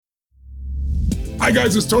Hi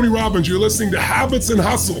guys, it's Tony Robbins. You're listening to Habits and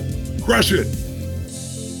Hustle. Crush it.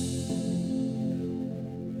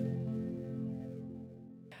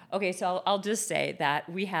 Okay, so I'll just say that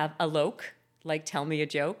we have ALOK, like Tell Me a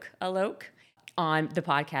Joke, ALOK, on the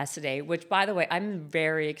podcast today, which, by the way, I'm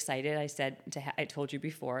very excited. I told you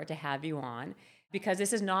before, to have you on, because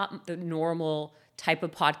this is not the normal type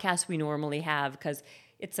of podcast we normally have, because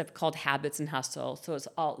it's called Habits and Hustle. So it's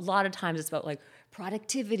a lot of times it's about like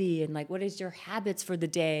productivity and like what is your habits for the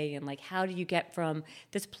day and like how do you get from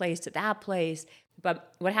this place to that place.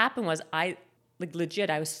 But what happened was I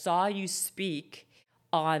saw you speak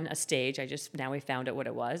on a stage. Now we found out what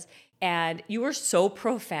it was. And you were so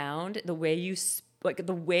profound. The way you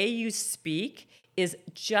speak is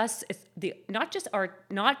not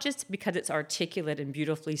just because it's articulate and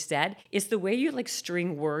beautifully said, it's the way you like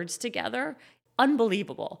string words together.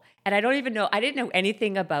 Unbelievable. And I didn't know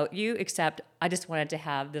anything about you except I just wanted to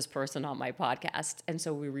have this person on my podcast. And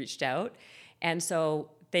so we reached out. And so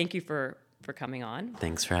thank you for coming on.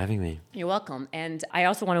 Thanks for having me. You're welcome. And I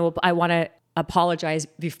also want to apologize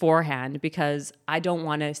beforehand because I don't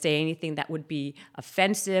want to say anything that would be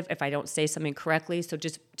offensive if I don't say something correctly. So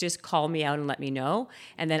just call me out and let me know.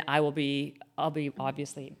 And then I'll be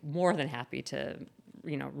obviously more than happy to,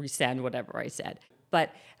 resend whatever I said.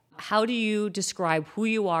 But how do you describe who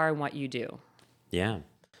you are and what you do? Yeah.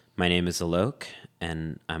 My name is ALOK,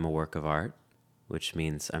 and I'm a work of art, which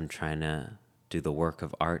means I'm trying to do the work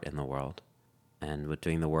of art in the world. And what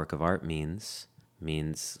doing the work of art means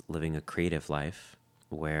living a creative life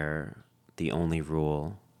where the only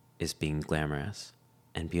rule is being glamorous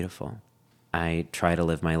and beautiful. I try to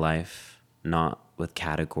live my life not with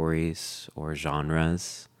categories or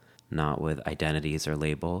genres, not with identities or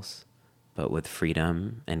labels, but with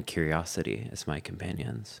freedom and curiosity as my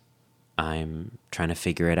companions. I'm trying to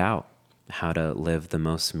figure it out, how to live the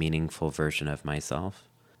most meaningful version of myself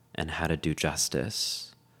and how to do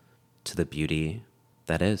justice to the beauty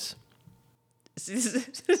that is. This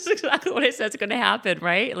is exactly what I said is going to happen,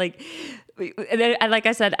 right? Like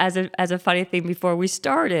I said, as a funny thing before we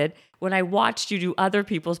started, when I watched you do other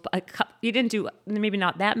people's, you didn't do maybe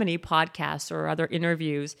not that many podcasts or other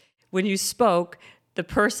interviews. When you spoke, the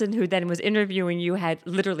person who then was interviewing you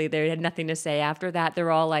they had nothing to say after that. They're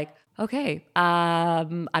all like, okay, I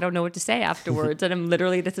don't know what to say afterwards. And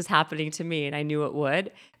this is happening to me. And I knew it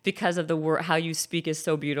would because of the word, how you speak is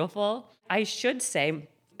so beautiful. I should say,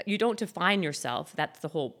 you don't define yourself. That's the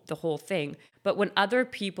whole thing. But when other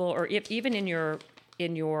people, or even in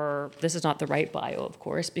your, this is not the right bio, of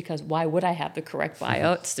course, because why would I have the correct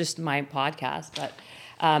bio? It's just my podcast. But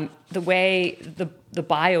the way the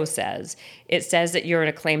bio says, it says that you're an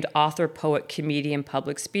acclaimed author, poet, comedian,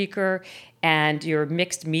 public speaker, and you're a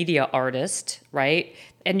mixed media artist, right?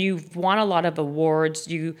 And you've won a lot of awards.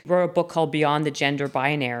 You wrote a book called Beyond the Gender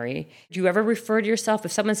Binary. Do you ever refer to yourself,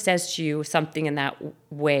 if someone says to you something in that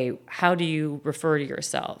way, how do you refer to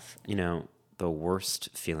yourself? The worst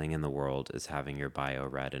feeling in the world is having your bio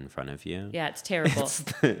read in front of you. Yeah, it's terrible.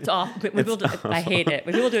 It's awful. I hate it.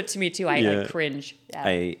 When people do it to me too, I cringe.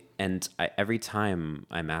 Yeah. Every time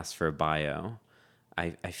I'm asked for a bio,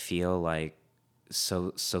 I feel like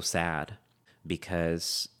so sad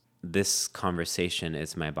because this conversation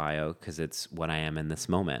is my bio because it's what I am in this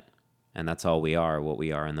moment. And that's all we are, what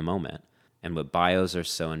we are in the moment. And what bios are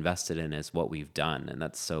so invested in is what we've done. And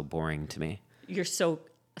that's so boring to me. You're so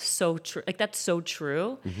true. Like, that's so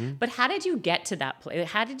true. Mm-hmm. But how did you get to that place?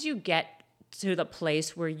 How did you get to the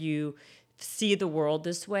place where you see the world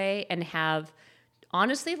this way and have,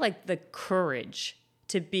 honestly, like the courage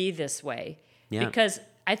to be this way? Yeah. Because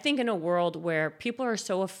I think in a world where people are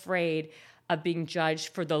so afraid of being judged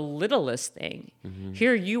for the littlest thing, mm-hmm.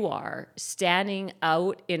 Here you are standing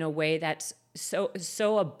out in a way that's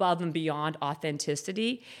so above and beyond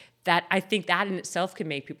authenticity that I think that in itself can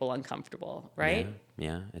make people uncomfortable, right?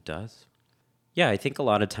 Yeah, it does. Yeah, I think a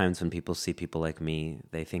lot of times when people see people like me,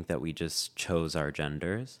 they think that we just chose our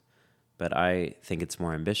genders, but I think it's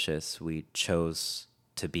more ambitious. We chose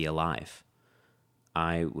to be alive.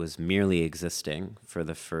 I was merely existing for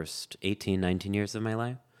the first 18, 19 years of my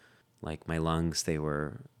life. Like my lungs, they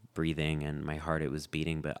were breathing and my heart, it was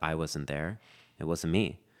beating, but I wasn't there. It wasn't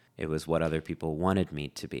me. It was what other people wanted me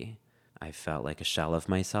to be. I felt like a shell of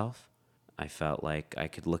myself. I felt like I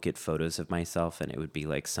could look at photos of myself and it would be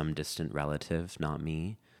like some distant relative, not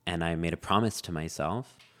me. And I made a promise to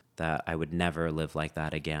myself that I would never live like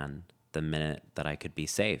that again the minute that I could be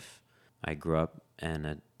safe. I grew up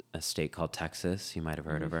in a state called Texas. You might have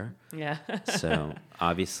heard of her. Yeah. So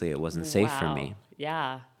obviously it wasn't safe for me.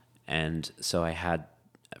 Yeah. And so I had,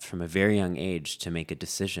 from a very young age, to make a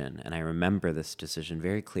decision. And I remember this decision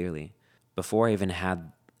very clearly. before I even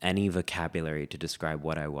had any vocabulary to describe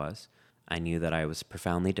what I was, I knew that I was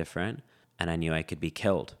profoundly different, and I knew I could be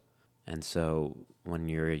killed. And so when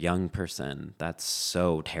you're a young person, that's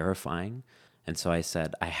so terrifying. And so I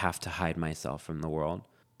said, I have to hide myself from the world,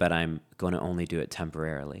 but I'm going to only do it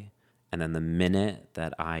temporarily. And then the minute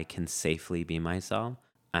that I can safely be myself,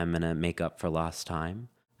 I'm going to make up for lost time.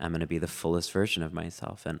 I'm going to be the fullest version of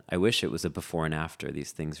myself. And I wish it was a before and after.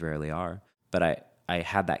 These things rarely are. But I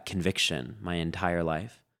had that conviction my entire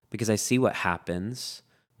life because I see what happens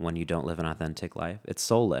when you don't live an authentic life. It's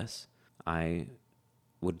soulless. I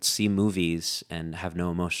would see movies and have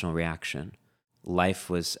no emotional reaction. Life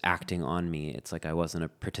was acting on me. It's like I wasn't a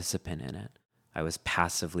participant in it. I was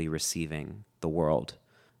passively receiving the world.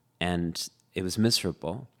 And it was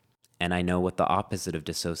miserable. And I know what the opposite of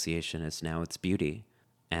dissociation is now. It's beauty.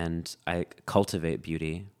 And I cultivate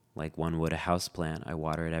beauty like one would a houseplant. I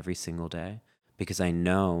water it every single day because I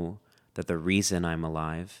know that the reason I'm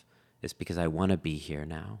alive is because I want to be here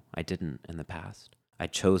now. I didn't in the past. I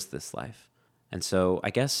chose this life. And so I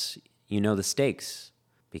guess you know the stakes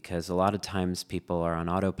because a lot of times people are on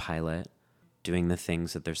autopilot doing the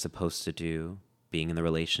things that they're supposed to do, being in the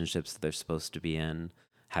relationships that they're supposed to be in,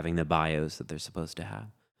 having the bios that they're supposed to have.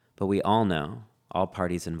 But we all know, all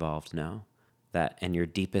parties involved know, that in your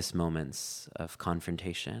deepest moments of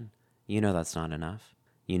confrontation, you know that's not enough.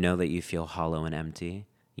 You know that you feel hollow and empty.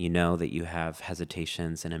 You know that you have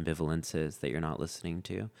hesitations and ambivalences that you're not listening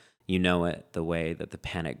to. You know it the way that the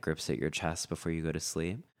panic grips at your chest before you go to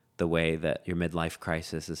sleep, the way that your midlife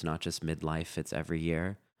crisis is not just midlife, it's every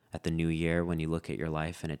year, at the new year when you look at your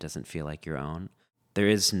life and it doesn't feel like your own. There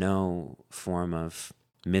is no form of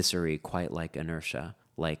misery quite like inertia,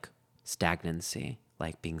 like stagnancy,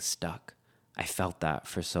 like being stuck. I felt that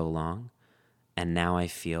for so long, and now I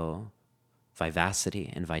feel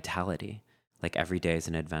vivacity and vitality, like every day is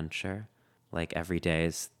an adventure, like every day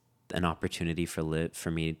is an opportunity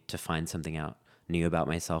for me to find something out new about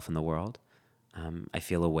myself and the world. I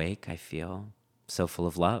feel awake. I feel so full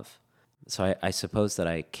of love. So I suppose that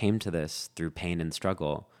I came to this through pain and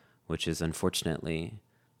struggle, which is unfortunately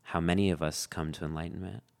how many of us come to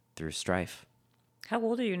enlightenment, through strife. How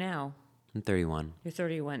old are you now? I'm 31. You're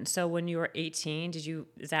 31. So when you were 18,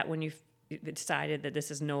 is that when you decided that this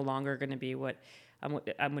is no longer going to be what I'm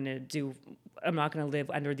going to do? I'm not going to live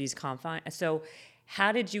under these confines. So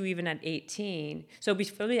how did you even at 18? So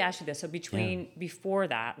let me ask you this. So before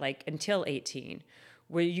that, like until 18,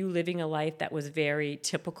 were you living a life that was very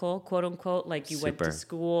typical, quote unquote? Like you went to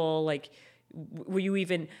school, like were you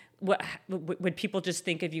even, would people just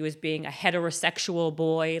think of you as being a heterosexual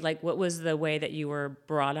boy? Like what was the way that you were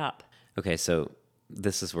brought up? Okay, so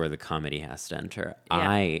this is where the comedy has to enter. Yeah.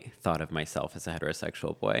 I thought of myself as a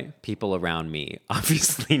heterosexual boy. People around me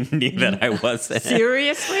obviously knew that I wasn't.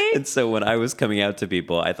 Seriously? And so when I was coming out to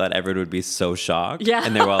people, I thought everyone would be so shocked. Yeah.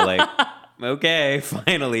 And they were all like, okay,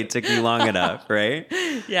 finally, it took me long enough, right?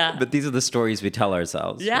 Yeah. But these are the stories we tell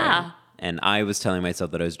ourselves. Yeah. Right? And I was telling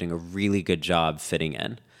myself that I was doing a really good job fitting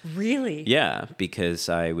in. Really? Yeah, because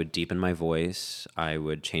I would deepen my voice. I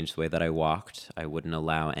would change the way that I walked. I wouldn't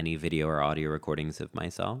allow any video or audio recordings of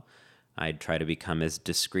myself. I'd try to become as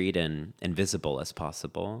discreet and invisible as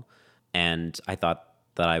possible. And I thought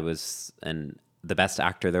that I was the best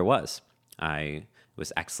actor there was. I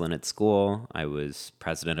was excellent at school. I was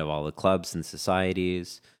president of all the clubs and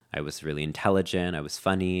societies. I was really intelligent. I was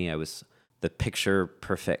funny. I was the picture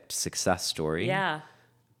perfect success story. Yeah.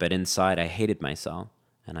 But inside, I hated myself.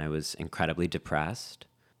 And I was incredibly depressed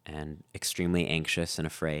and extremely anxious and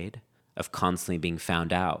afraid of constantly being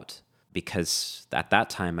found out. Because at that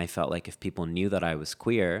time, I felt like if people knew that I was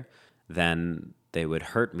queer, then they would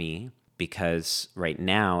hurt me. Because right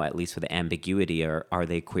now, at least with the ambiguity, or are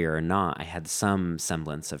they queer or not, I had some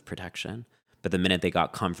semblance of protection. But the minute they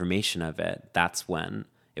got confirmation of it, that's when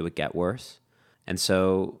it would get worse. And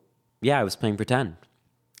so, yeah, I was playing pretend.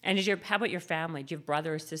 And how about your family? Do you have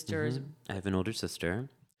brothers, sisters? Mm-hmm. I have an older sister,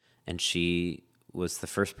 and she was the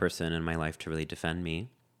first person in my life to really defend me.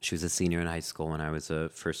 She was a senior in high school when I was a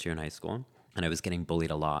first year in high school, and I was getting bullied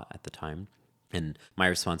a lot at the time. And my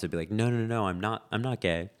response would be like, no, I'm not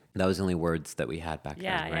gay. That was the only words that we had back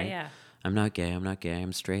then, right? Yeah. I'm not gay,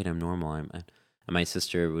 I'm straight, I'm normal. And my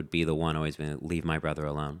sister would be the one always being like, leave my brother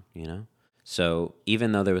alone, you know? So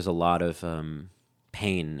even though there was a lot of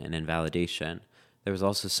pain and invalidation, there was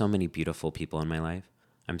also so many beautiful people in my life.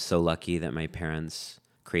 I'm so lucky that my parents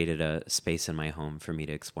created a space in my home for me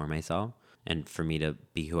to explore myself and for me to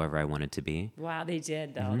be whoever I wanted to be. Wow, they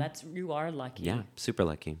did, though. Mm-hmm. You are lucky. Yeah, super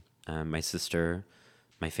lucky. My sister,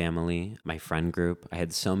 my family, my friend group. I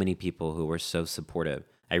had so many people who were so supportive.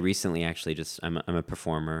 I recently actually I'm a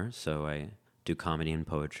performer, so I do comedy and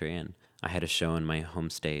poetry, and I had a show in my home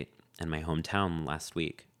state and my hometown last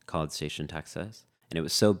week, College Station, Texas. And it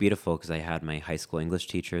was so beautiful because I had my high school English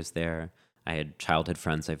teachers there. I had childhood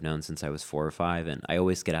friends I've known since I was 4 or 5. And I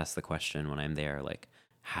always get asked the question when I'm there, like,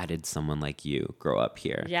 how did someone like you grow up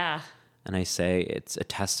here? Yeah. And I say it's a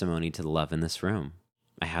testimony to the love in this room.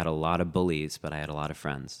 I had a lot of bullies, but I had a lot of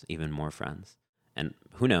friends, even more friends. And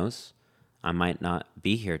who knows? I might not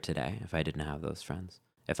be here today if I didn't have those friends.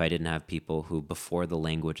 If I didn't have people who, before the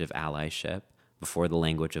language of allyship, before the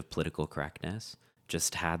language of political correctness,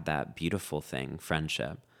 just had that beautiful thing,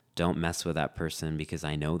 friendship. Don't mess with that person because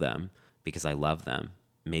I know them, because I love them,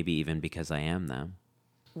 maybe even because I am them.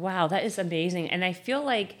 Wow, that is amazing. And I feel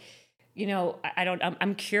like,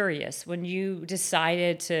 I'm curious, when you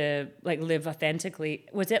decided to like live authentically,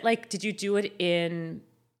 was it like, did you do it in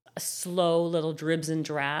slow little dribs and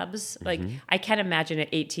drabs? Like, I can't imagine at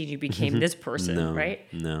 18 you became this person, No, right?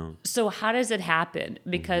 no. So how does it happen?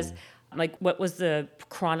 Because like, what was the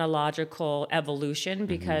chronological evolution?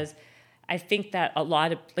 Because I think that a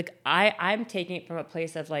lot of like, I'm taking it from a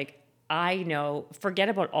place of like, I know, forget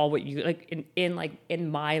about all what you like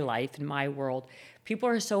in my life, in my world, people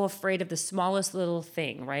are so afraid of the smallest little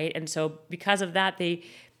thing, right? And so because of that, they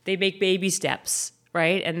make baby steps,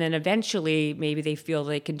 right? And then eventually maybe they feel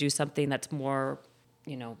they can do something that's more,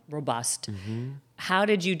 robust. How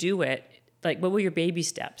did you do it? Like, what were your baby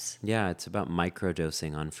steps? Yeah, it's about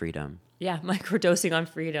microdosing on freedom. Yeah, microdosing on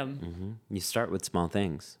freedom. You start with small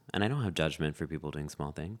things. And I don't have judgment for people doing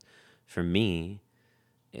small things. For me,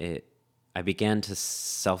 I began to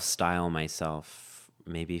self-style myself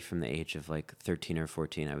maybe from the age of like 13 or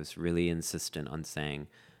 14. I was really insistent on saying,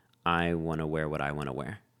 I want to wear what I want to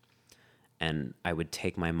wear. And I would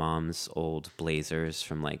take my mom's old blazers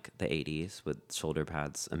from like the 80s with shoulder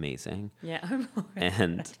pads, amazing. Yeah,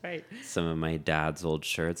 And that's right. some of my dad's old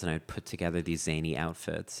shirts, and I'd put together these zany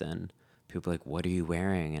outfits, and people were like, what are you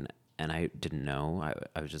wearing? And I didn't know.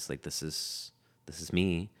 I was just like, this is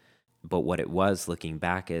me. But what it was looking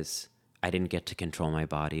back is I didn't get to control my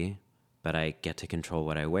body, but I get to control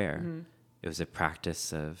what I wear. It was a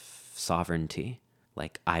practice of sovereignty,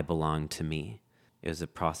 like I belong to me. It was a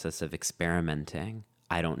process of experimenting.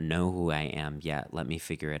 I don't know who I am yet. Let me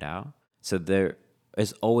figure it out. So there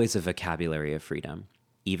is always a vocabulary of freedom,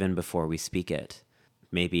 even before we speak it.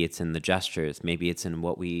 Maybe it's in the gestures. Maybe it's in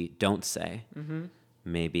what we don't say.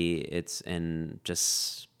 Maybe it's in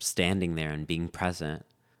just standing there and being present.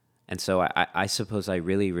 And so I suppose I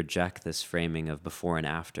really reject this framing of before and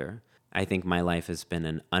after. I think my life has been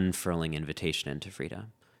an unfurling invitation into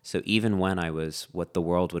freedom. So even when I was what the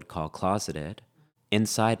world would call closeted,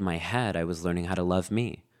 inside my head, I was learning how to love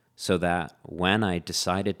me. So that when I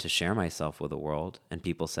decided to share myself with the world and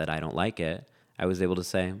people said, I don't like it, I was able to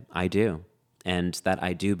say, I do. And that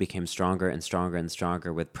I do became stronger and stronger and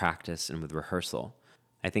stronger with practice and with rehearsal.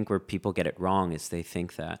 I think where people get it wrong is they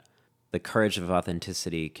think that the courage of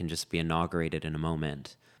authenticity can just be inaugurated in a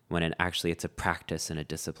moment, when it's a practice and a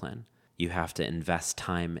discipline. You have to invest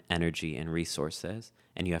time, energy, and resources,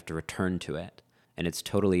 and you have to return to it. And it's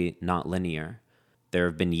totally not linear. There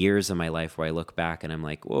have been years in my life where I look back and I'm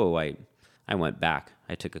like, whoa, I went back.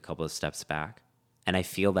 I took a couple of steps back. And I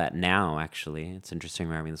feel that now, actually. It's interesting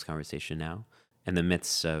we're having this conversation now. In the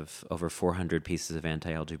midst of over 400 pieces of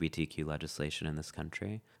anti-LGBTQ legislation in this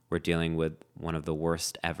country, we're dealing with one of the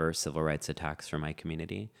worst ever civil rights attacks for my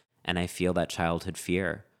community. And I feel that childhood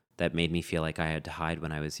fear that made me feel like I had to hide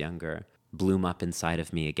when I was younger bloom up inside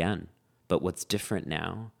of me again. But what's different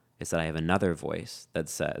now is that I have another voice that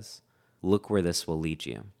says, look where this will lead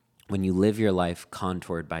you. When you live your life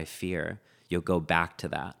contoured by fear, you'll go back to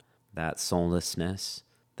that soullessness,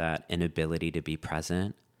 that inability to be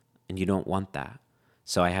present, and you don't want that.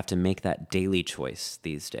 So I have to make that daily choice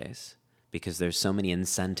these days because there's so many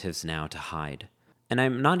incentives now to hide. And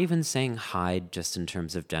I'm not even saying hide just in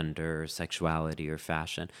terms of gender or sexuality or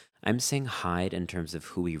fashion. I'm saying hide in terms of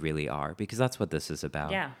who we really are, because that's what this is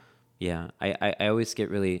about. Yeah. Yeah. I always get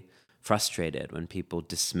really frustrated when people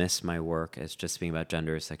dismiss my work as just being about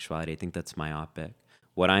gender or sexuality. I think that's myopic.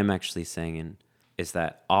 What I'm actually saying is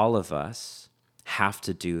that all of us have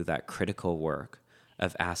to do that critical work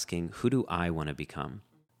of asking, who do I want to become?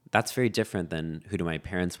 That's very different than who do my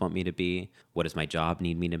parents want me to be? What does my job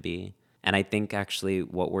need me to be? And I think actually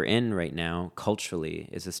what we're in right now culturally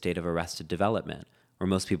is a state of arrested development where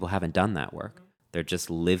most people haven't done that work. They're just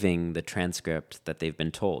living the transcript that they've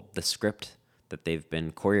been told, the script that they've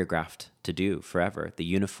been choreographed to do forever. The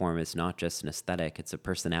uniform is not just an aesthetic, it's a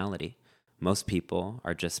personality. Most people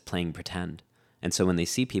are just playing pretend. And so when they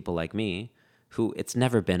see people like me who it's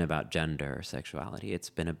never been about gender or sexuality. It's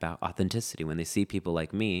been about authenticity. When they see people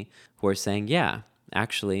like me who are saying, yeah,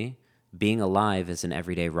 actually, being alive is an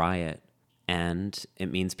everyday riot and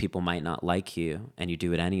it means people might not like you and you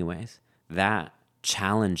do it anyways. That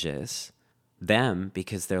challenges them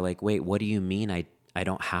because they're like, wait, what do you mean I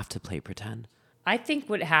don't have to play pretend? I think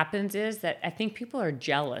what happens is that I think people are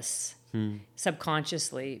jealous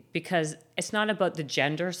subconsciously because it's not about the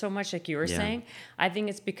gender so much like you were saying. I think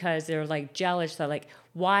it's because they're like jealous. They're like,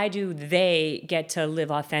 why do they get to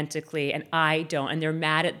live authentically and I don't? And they're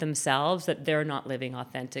mad at themselves that they're not living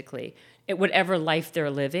authentically. Whatever life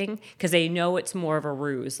they're living, because they know it's more of a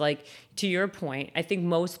ruse. Like, to your point, I think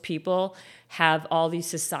most people have all these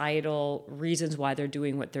societal reasons why they're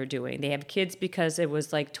doing what they're doing. They have kids because it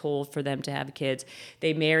was like told for them to have kids.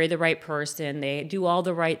 They marry the right person. They do all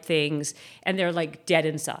the right things, and they're like dead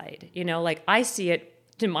inside. You know, like I see it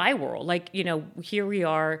in my world. Like, you know, here we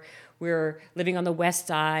are. We're living on the West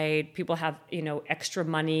Side. People have, you know, extra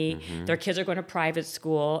money. Their kids are going to private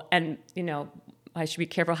school, and you know, I should be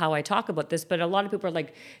careful how I talk about this, but a lot of people are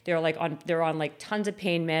like they're on like tons of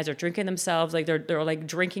pain meds or drinking themselves, like they're like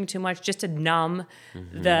drinking too much just to numb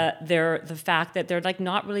the fact that they're like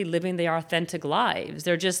not really living their authentic lives.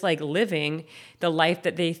 They're just like living the life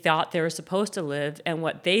that they thought they were supposed to live, and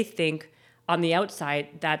what they think on the outside,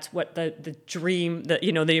 that's what the dream,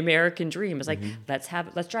 the American dream is like.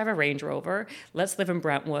 Let's drive a Range Rover, let's live in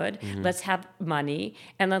Brentwood, let's have money,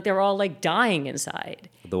 and like they're all like dying inside.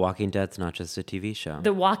 The Walking Dead's not just a TV show.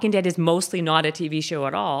 The Walking Dead is mostly not a TV show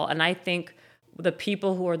at all, and I think the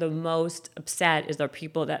people who are the most upset is the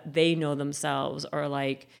people that they know themselves are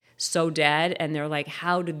like so dead, and they're like,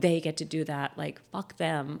 how did they get to do that? Like, fuck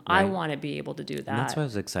them. Right. I want to be able to do that. And that's why I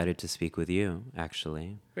was excited to speak with you,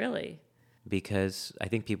 actually. Really? Because I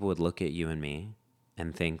think people would look at you and me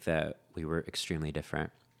and think that we were extremely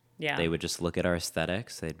different. Yeah. They would just look at our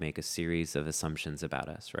aesthetics. They'd make a series of assumptions about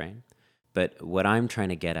us, right? But what I'm trying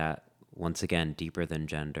to get at, once again, deeper than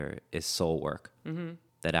gender, is soul work.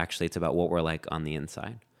 That actually it's about what we're like on the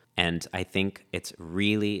inside. And I think it's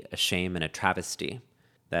really a shame and a travesty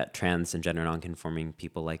that trans and gender nonconforming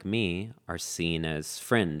people like me are seen as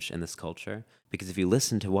fringe in this culture. Because if you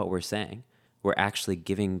listen to what we're saying, we're actually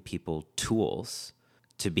giving people tools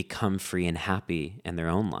to become free and happy in their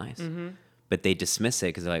own lives. But they dismiss it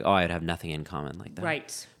because they're like, oh, I'd have nothing in common like that.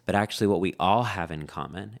 Right. But actually what we all have in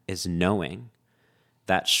common is knowing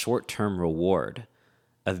that short-term reward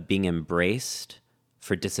of being embraced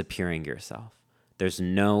for disappearing yourself. There's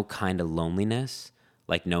no kind of loneliness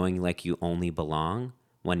like knowing like you only belong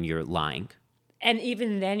when you're lying. And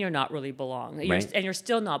even then, you're not really belonging. Right. And you're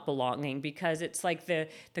still not belonging because it's like the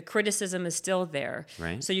criticism is still there.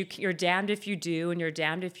 Right. So you're damned if you do and you're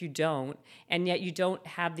damned if you don't. And yet you don't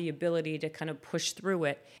have the ability to kind of push through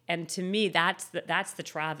it. And to me, that's the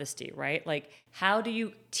travesty, right? Like, how do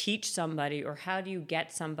you teach somebody or how do you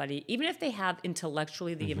get somebody, even if they have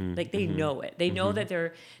intellectually, they know it. They know that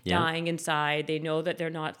they're dying inside. They know that they're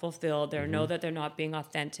not fulfilled. They know that they're not being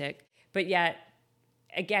authentic. But yet,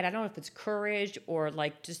 again, I don't know if it's courage or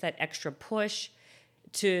like just that extra push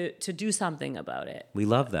to do something about it. We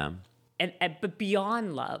love them. But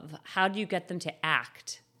beyond love, how do you get them to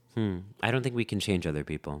act? I don't think we can change other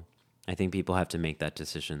people. I think people have to make that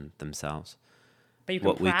decision themselves. But you can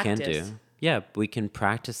what practice. We can do, yeah, we can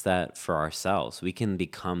practice that for ourselves. We can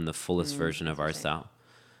become the fullest version of ourselves.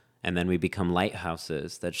 And then we become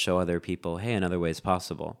lighthouses that show other people, hey, another way is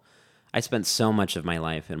possible. I spent so much of my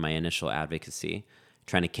life in my initial advocacy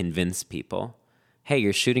trying to convince people, hey,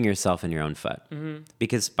 you're shooting yourself in your own foot.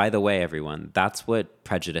 Because, by the way, everyone, that's what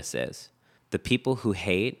prejudice is. The people who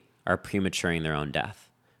hate are prematuring their own death.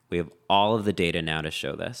 We have all of the data now to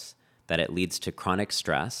show this, that it leads to chronic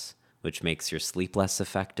stress, which makes your sleep less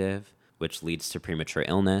effective, which leads to premature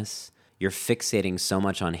illness. You're fixating so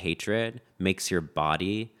much on hatred, makes your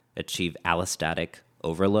body achieve allostatic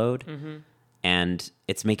overload, and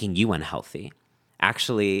it's making you unhealthy.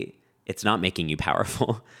 Actually, it's not making you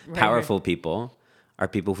powerful. Right. Powerful people are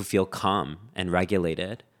people who feel calm and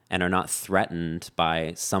regulated and are not threatened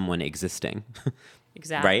by someone existing.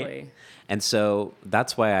 Exactly. Right? And so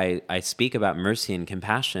that's why I speak about mercy and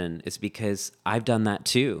compassion, is because I've done that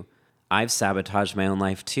too. I've sabotaged my own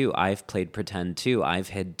life too. I've played pretend too. I've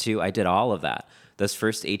hid too. I did all of that. Those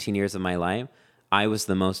first 18 years of my life, I was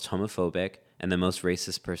the most homophobic and the most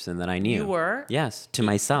racist person that I knew. You were? Yes, to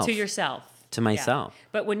myself. To yourself. To myself. Yeah.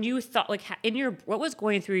 But when you thought, like, what was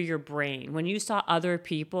going through your brain when you saw other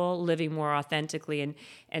people living more authentically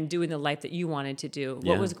and doing the life that you wanted to do?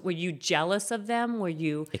 Were you jealous of them? Were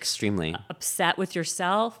you extremely upset with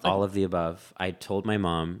yourself? All of the above. I told my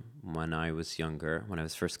mom when I was younger, when I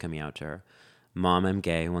was first coming out to her, Mom, I'm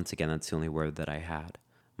gay. Once again, that's the only word that I had.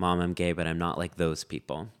 Mom, I'm gay, but I'm not like those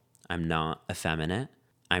people. I'm not effeminate.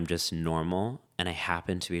 I'm just normal, and I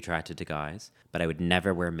happen to be attracted to guys, but I would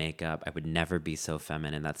never wear makeup. I would never be so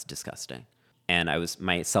feminine. That's disgusting. And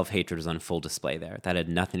my self-hatred was on full display there. That had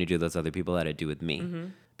nothing to do with those other people. That had to do with me. Mm-hmm.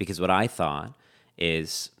 Because what I thought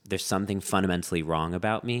is there's something fundamentally wrong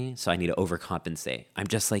about me, so I need to overcompensate. I'm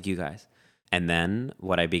just like you guys. And then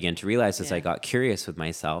what I began to realize as I got curious with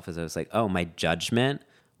myself is I was like, oh, my judgment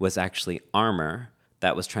was actually armor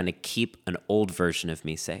that was trying to keep an old version of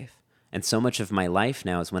me safe. And so much of my life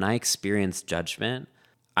now is when I experience judgment,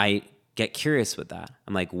 I get curious with that.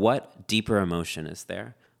 I'm like, what deeper emotion is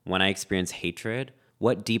there? When I experience hatred,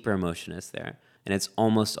 what deeper emotion is there? And it's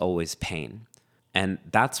almost always pain. And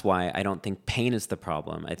that's why I don't think pain is the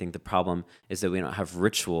problem. I think the problem is that we don't have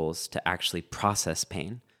rituals to actually process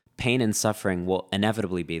pain. Pain and suffering will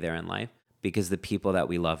inevitably be there in life because the people that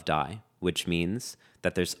we love die, which means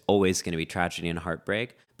that there's always going to be tragedy and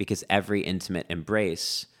heartbreak because every intimate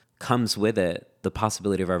embrace comes with it the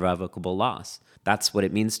possibility of irrevocable loss. That's what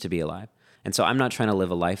it means to be alive. And so I'm not trying to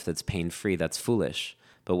live a life that's pain-free. That's foolish.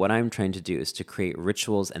 But what I'm trying to do is to create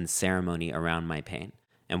rituals and ceremony around my pain.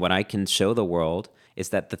 And what I can show the world is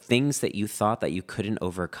that the things that you thought that you couldn't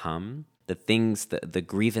overcome, the things, the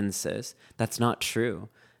grievances, that's not true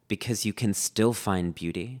because you can still find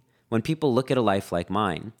beauty. When people look at a life like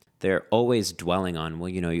mine, they're always dwelling on, well,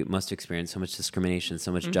 you must experience so much discrimination,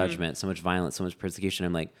 so much judgment, so much violence, so much persecution.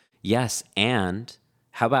 I'm like, yes, and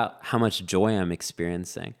how about how much joy I'm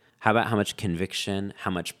experiencing? How about how much conviction,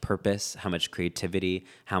 how much purpose, how much creativity,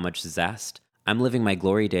 how much zest? I'm living my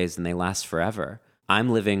glory days and they last forever. I'm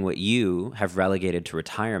living what you have relegated to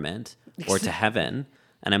retirement or to heaven,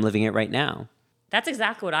 and I'm living it right now. That's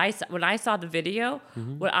exactly what I saw. When I saw the video,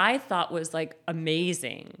 what I thought was like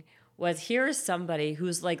amazing was here's somebody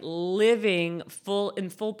who's like living in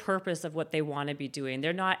full purpose of what they want to be doing.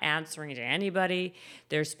 They're not answering to anybody.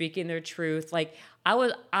 They're speaking their truth. Like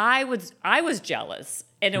I was jealous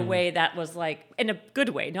in a way that was like, in a good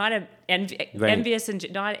way, not envious and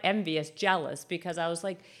not envious, jealous, because I was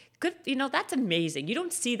like, good, that's amazing. You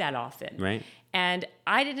don't see that often. Right. And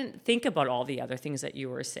I didn't think about all the other things that you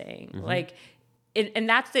were saying. Like, and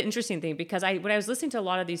that's the interesting thing, because when I was listening to a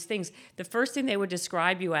lot of these things, the first thing they would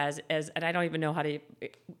describe you as, and I don't even know how to,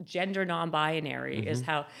 gender non-binary is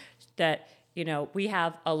how that, we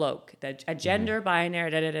have ALOK, a gender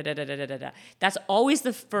binary, da. That's always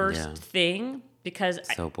the first thing, because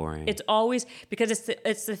so boring. It's always, because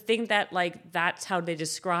it's the thing that like, that's how they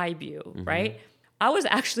describe you, right? I was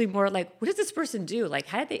actually more like, what does this person do?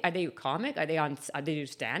 Like, are they a comic? Are they do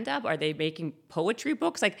stand-up? Are they making poetry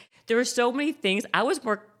books? Like, there were so many things. I was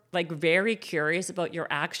more like very curious about your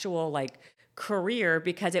actual like career,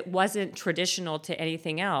 because it wasn't traditional to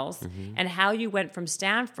anything else. And how you went from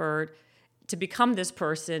Stanford to become this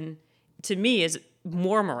person, to me, is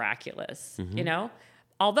more miraculous,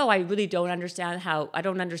 Although I really don't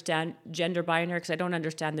understand gender binary, because I don't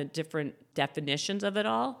understand the different definitions of it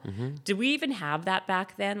all. Did we even have that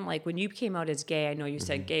back then? Like when you came out as gay, I know you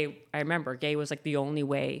said gay. I remember gay was like the only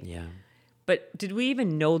way. Yeah. But did we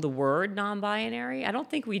even know the word non-binary? I don't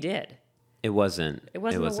think we did. It wasn't a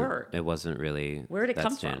word. It wasn't really. Where did it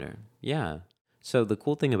come standard. from? Yeah. So the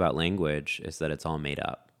cool thing about language is that it's all made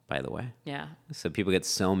up, by the way. Yeah. So people get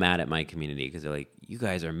so mad at my community because they're like, you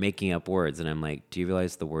guys are making up words. And I'm like, do you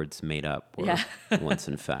realize the words made up were once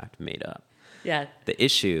in fact made up? Yeah. The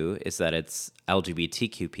issue is that it's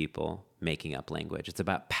LGBTQ people making up language. It's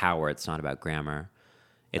about power. It's not about grammar.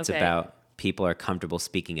 It's about people are comfortable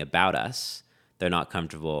speaking about us. They're not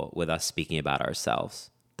comfortable with us speaking about ourselves.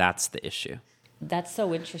 That's the issue. That's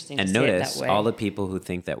so interesting And to say it notice that way. all the people who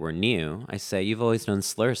think that we're new, I say, you've always known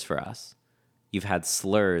slurs for us. You've had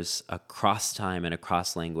slurs across time and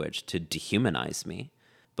across language to dehumanize me.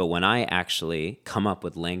 But when I actually come up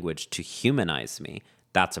with language to humanize me,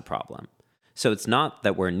 that's a problem. So it's not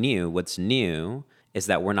that we're new. What's new is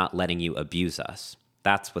that we're not letting you abuse us.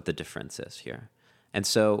 That's what the difference is here. And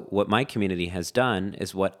so what my community has done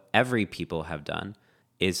is what every people have done,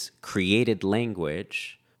 is created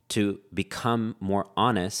language to become more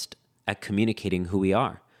honest at communicating who we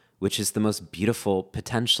are, which is the most beautiful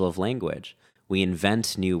potential of language. We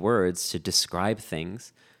invent new words to describe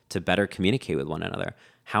things, to better communicate with one another.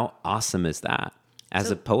 How awesome is that? As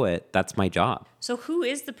a poet, that's my job. So who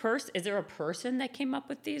is the person? Is there a person that came up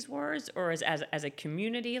with these words, or as a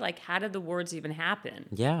community? Like, how did the words even happen?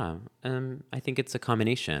 Yeah, I think it's a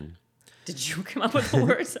combination. Did you come up with the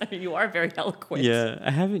words? I mean, you are very eloquent. Yeah,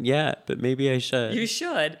 I haven't yet, but maybe I should. You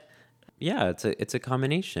should. Yeah, it's a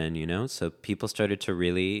combination, So people started to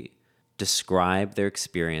really describe their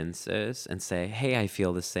experiences and say, hey, I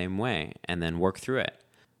feel the same way, and then work through it.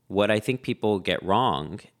 What I think people get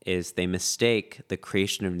wrong is they mistake the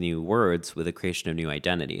creation of new words with the creation of new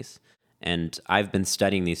identities. And I've been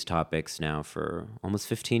studying these topics now for almost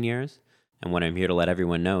 15 years. And what I'm here to let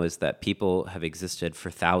everyone know is that people have existed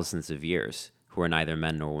for thousands of years who are neither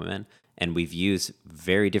men nor women. And we've used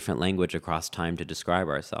very different language across time to describe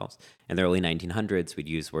ourselves. In the early 1900s, we'd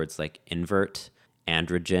use words like invert,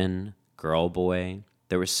 androgen, girl, boy.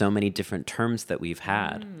 There were so many different terms that we've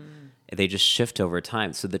had. They just shift over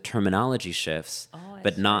time. So the terminology shifts,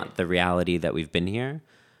 but not the reality that we've been here.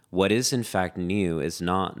 What is in fact new is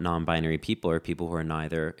not non-binary people or people who are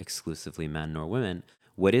neither exclusively men nor women.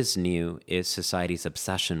 What is new is society's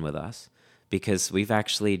obsession with us, because we've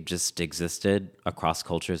actually just existed across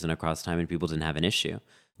cultures and across time and people didn't have an issue.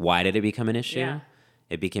 Why did it become an issue? Yeah.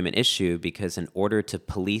 It became an issue because in order to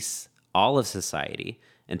police all of society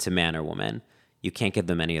into man or woman, you can't give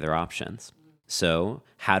them any other options. So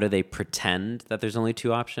how do they pretend that there's only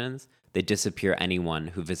two options? They disappear anyone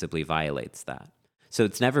who visibly violates that. So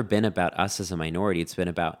it's never been about us as a minority. It's been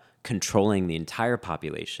about controlling the entire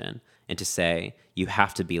population and to say, you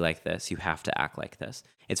have to be like this, you have to act like this.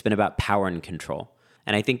 It's been about power and control.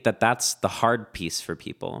 And I think that that's the hard piece for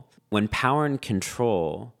people. When power and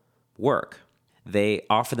control work, they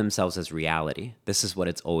offer themselves as reality. This is what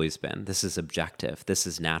it's always been. This is objective. This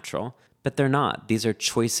is natural. But they're not. These are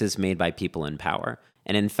choices made by people in power.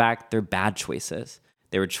 And in fact, they're bad choices.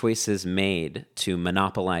 They were choices made to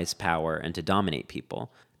monopolize power and to dominate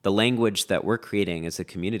people. The language that we're creating as a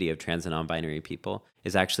community of trans and non-binary people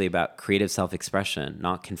is actually about creative self-expression,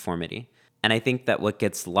 not conformity. And I think that what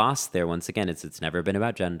gets lost there, once again, is it's never been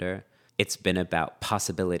about gender. It's been about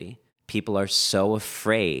possibility. People are so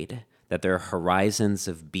afraid that there are horizons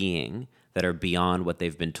of being that are beyond what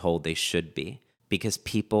they've been told they should be, because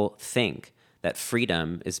people think that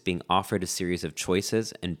freedom is being offered a series of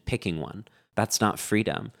choices and picking one. That's not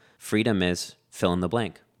freedom. Freedom is fill in the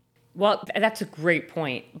blank. Well, that's a great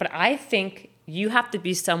point. But I think you have to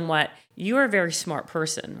be you're a very smart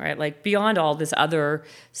person, right? Like beyond all this other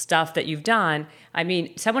stuff that you've done, I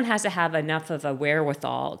mean, someone has to have enough of a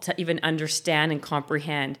wherewithal to even understand and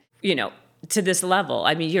comprehend, to this level.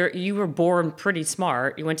 I mean, you were born pretty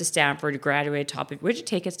smart. You went to Stanford, you graduated top of, where'd you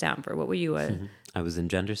take at Stanford? What were you I was in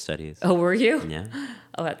gender studies. Oh, were you? Yeah.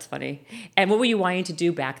 Oh, that's funny. And what were you wanting to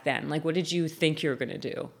do back then? Like, what did you think you were going to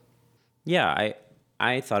do? Yeah,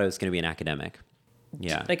 I thought I was going to be an academic.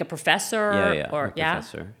 Yeah. Like a professor? Yeah. Or, a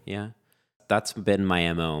professor. Yeah. That's been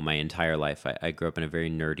my MO my entire life. I grew up in a very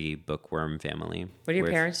nerdy bookworm family. What do your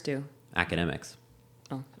parents do? Academics.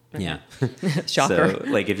 Oh, okay. Yeah. Shocker. So,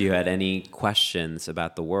 like, if you had any questions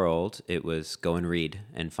about the world, it was go and read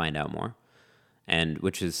and find out more. And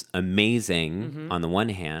which is amazing on the one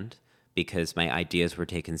hand, because my ideas were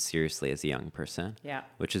taken seriously as a young person. Yeah.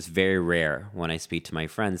 Which is very rare. When I speak to my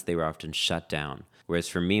friends, they were often shut down. Whereas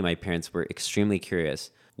for me, my parents were extremely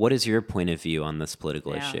curious. What is your point of view on this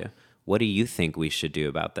political issue? What do you think we should do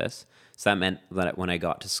about this? So that meant that when I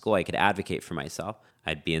got to school, I could advocate for myself.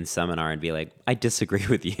 I'd be in seminar and be like, I disagree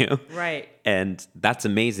with you. Right. And that's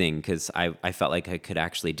amazing because I felt like I could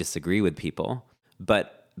actually disagree with people.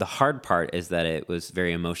 But the hard part is that it was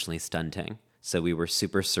very emotionally stunting. So we were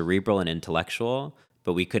super cerebral and intellectual,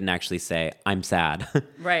 but we couldn't actually say, I'm sad.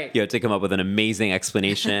 Right. You had to come up with an amazing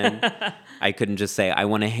explanation. I couldn't just say, I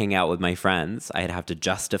want to hang out with my friends. I'd have to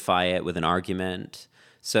justify it with an argument.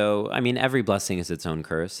 So, I mean, every blessing is its own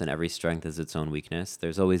curse and every strength is its own weakness.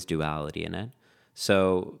 There's always duality in it.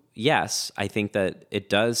 So, yes, I think that it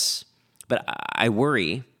does, but I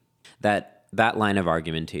worry that line of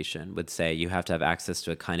argumentation would say you have to have access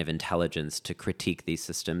to a kind of intelligence to critique these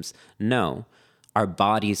systems. No, our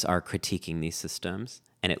bodies are critiquing these systems,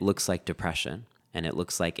 and it looks like depression, and it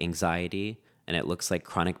looks like anxiety, and it looks like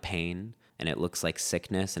chronic pain, and it looks like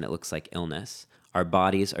sickness, and it looks like illness. Our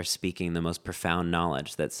bodies are speaking the most profound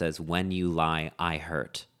knowledge that says, when you lie, I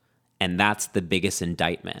hurt. And that's the biggest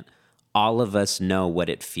indictment. All of us know what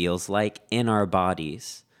it feels like in our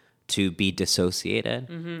bodies to be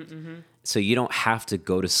dissociated. So you don't have to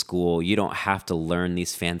go to school. You don't have to learn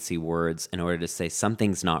these fancy words in order to say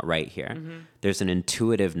something's not right here. There's an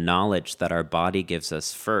intuitive knowledge that our body gives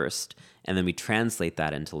us first, and then we translate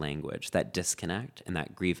that into language, that disconnect and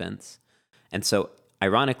that grievance. And so,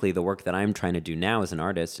 ironically, the work that I'm trying to do now as an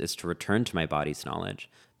artist is to return to my body's knowledge,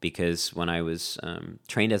 because when I was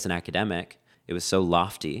trained as an academic, it was so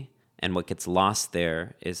lofty, and what gets lost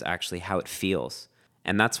there is actually how it feels.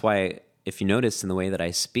 And that's why, if you notice in the way that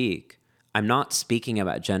I speak, I'm not speaking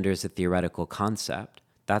about gender as a theoretical concept.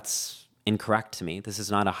 That's incorrect to me. This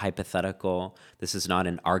is not a hypothetical. This is not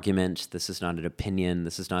an argument. This is not an opinion.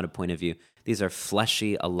 This is not a point of view. These are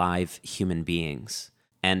fleshy, alive human beings.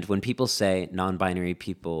 And when people say non-binary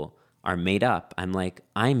people are made up, I'm like,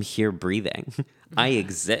 I'm here breathing. I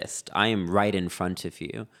exist. I am right in front of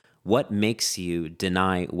you. What makes you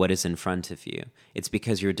deny what is in front of you? It's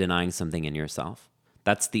because you're denying something in yourself.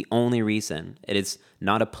 That's the only reason. It is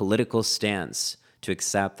not a political stance to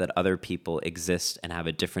accept that other people exist and have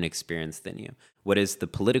a different experience than you. What is the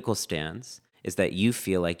political stance is that you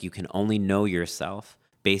feel like you can only know yourself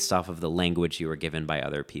based off of the language you were given by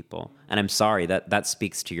other people. And I'm sorry, that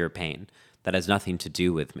speaks to your pain. That has nothing to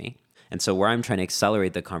do with me. And so where I'm trying to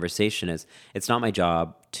accelerate the conversation is, it's not my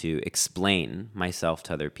job to explain myself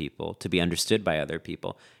to other people, to be understood by other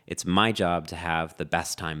people. It's my job to have the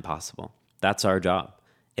best time possible. That's our job.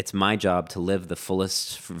 It's my job to live the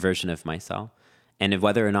fullest version of myself. And if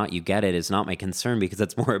whether or not you get it is not my concern, because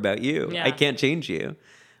that's more about you. Yeah. I can't change you.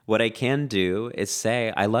 What I can do is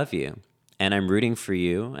say, I love you, and I'm rooting for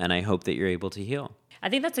you, and I hope that you're able to heal. I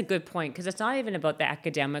think that's a good point, because it's not even about the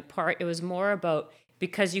academic part. It was more about,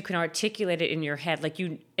 because you can articulate it in your head. Like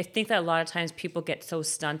I think that a lot of times people get so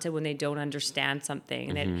stunted when they don't understand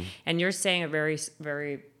something. And you're saying a very,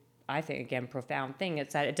 very, I think, again, profound thing.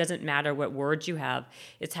 It's that it doesn't matter what words you have.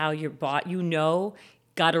 It's how you're bought. You know,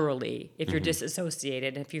 gutturally, if you're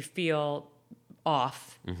disassociated, if you feel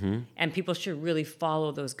off. And people should really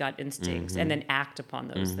follow those gut instincts and then act upon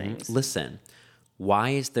those things. Listen, why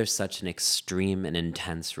is there such an extreme and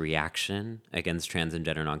intense reaction against trans and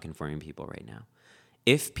gender nonconforming people right now?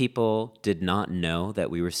 If people did not know that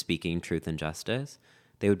we were speaking truth and justice,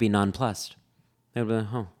 they would be nonplussed. They would be like,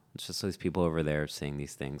 oh, it's just these people over there saying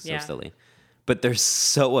these things, so silly. But they're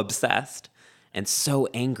so obsessed and so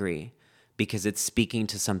angry because it's speaking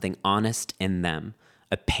to something honest in them,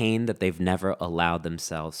 a pain that they've never allowed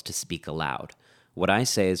themselves to speak aloud. What I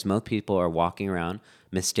say is most people are walking around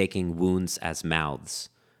mistaking wounds as mouths.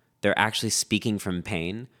 They're actually speaking from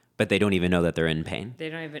pain, but they don't even know that they're in pain. They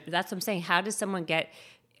don't even, that's what I'm saying. How does someone get,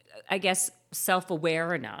 I guess,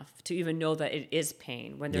 self-aware enough to even know that it is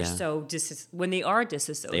pain when they're when they are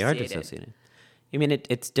disassociated? They are dissociated. I mean,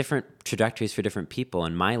 it's different trajectories for different people.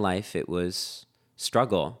 In my life, it was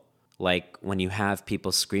struggle. Like when you have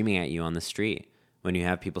people screaming at you on the street, when you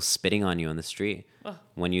have people spitting on you on the street,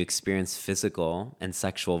 when you experience physical and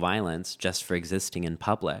sexual violence just for existing in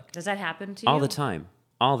public. Does that happen to you? All the time.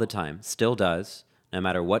 All the time. Still does. No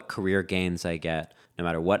matter what career gains I get, no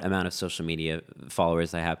matter what amount of social media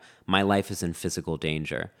followers I have, my life is in physical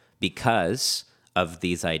danger because of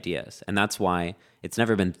these ideas. And that's why it's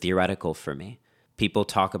never been theoretical for me. People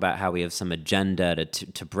talk about how we have some agenda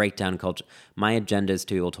to break down culture. My agenda is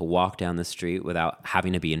to be able to walk down the street without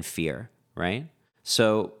having to be in fear, right?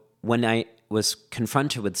 So when I was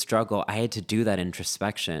confronted with struggle, I had to do that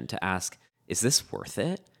introspection to ask, is this worth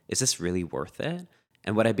it? Is this really worth it?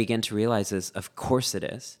 And what I began to realize is, of course it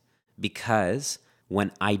is. Because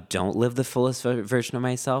when I don't live the fullest version of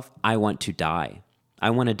myself, I want to die. I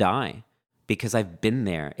want to die because I've been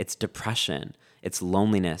there. It's depression. It's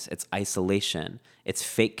loneliness. It's isolation. It's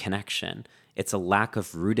fake connection. It's a lack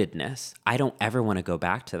of rootedness. I don't ever want to go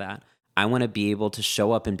back to that. I want to be able to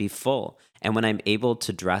show up and be full. And when I'm able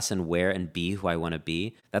to dress and wear and be who I want to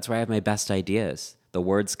be, that's where I have my best ideas. The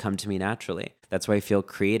words come to me naturally. That's where I feel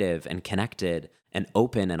creative and connected and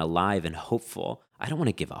open and alive and hopeful. I don't want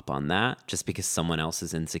to give up on that just because someone else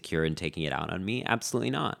is insecure and taking it out on me. Absolutely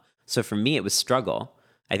not. So for me, it was struggle.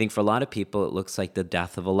 I think for a lot of people, it looks like the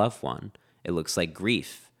death of a loved one. It looks like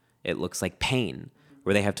grief. It looks like pain,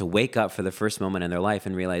 where they have to wake up for the first moment in their life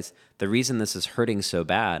and realize the reason this is hurting so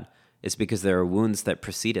bad is because there are wounds that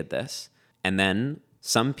preceded this. And then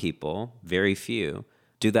some people, very few,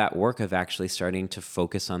 do that work of actually starting to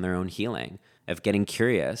focus on their own healing, of getting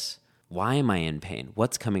curious. Why am I in pain?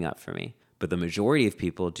 What's coming up for me? But the majority of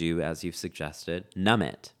people do, as you've suggested, numb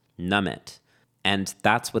it. And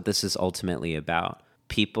that's what this is ultimately about.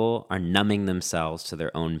 People are numbing themselves to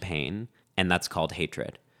their own pain, and that's called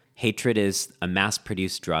hatred. Hatred is a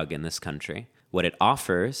mass-produced drug in this country. What it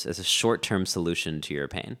offers is a short-term solution to your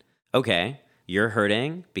pain. Okay, you're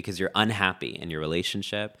hurting because you're unhappy in your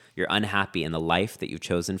relationship. You're unhappy in the life that you've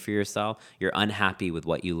chosen for yourself. You're unhappy with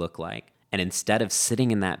what you look like. And instead of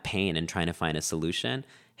sitting in that pain and trying to find a solution,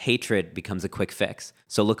 hatred becomes a quick fix.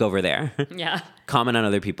 So look over there. Yeah. Comment on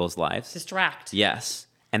other people's lives. Distract. Yes.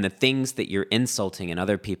 And the things that you're insulting in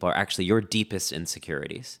other people are actually your deepest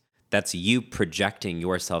insecurities. That's you projecting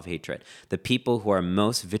your self-hatred. The people who are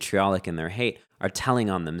most vitriolic in their hate are telling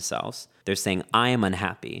on themselves. They're saying, I am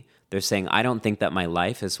unhappy. They're saying, I don't think that my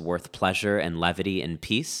life is worth pleasure and levity and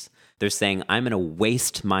peace. They're saying, I'm going to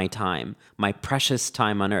waste my time, my precious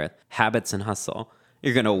time on earth, habits and hustle.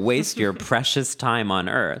 You're going to waste your precious time on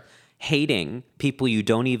earth hating people you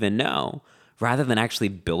don't even know rather than actually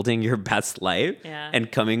building your best life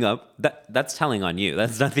and coming up. That's telling on you.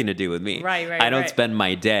 That's nothing to do with me. Right. I don't spend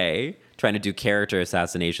my day trying to do character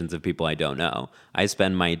assassinations of people I don't know. I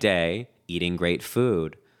spend my day eating great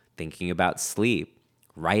food, thinking about sleep,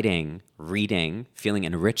 writing, reading, feeling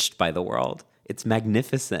enriched by the world. It's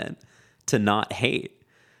magnificent to not hate.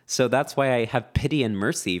 So that's why I have pity and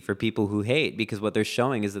mercy for people who hate, because what they're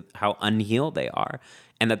showing is how unhealed they are,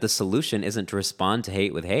 and that the solution isn't to respond to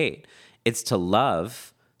hate with hate. It's to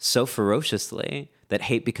love so ferociously that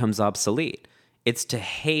hate becomes obsolete. It's to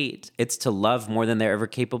hate, it's to love more than they're ever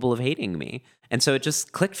capable of hating me. And so it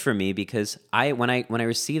just clicked for me, because when I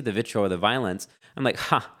received the vitriol or the violence, I'm like,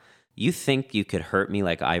 you think you could hurt me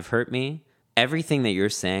like I've hurt me? Everything that you're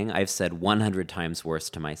saying, I've said 100 times worse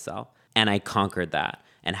to myself. And I conquered that.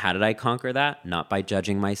 And how did I conquer that? Not by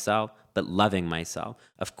judging myself, but loving myself.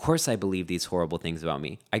 Of course I believe these horrible things about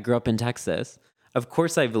me. I grew up in Texas. Of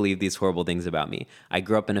course I believe these horrible things about me. I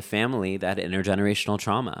grew up in a family that had intergenerational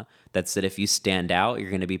trauma that said if you stand out, you're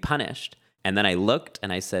going to be punished. And then I looked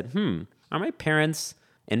and I said, are my parents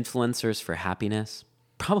influencers for happiness?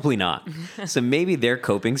 Probably not. So maybe their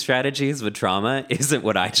coping strategies with trauma isn't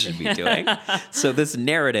what I should be doing. So this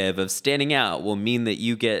narrative of standing out will mean that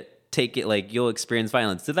you'll experience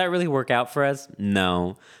violence. Did that really work out for us?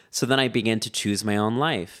 No. So then I began to choose my own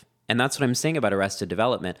life. And that's what I'm saying about arrested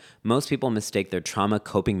development. Most people mistake their trauma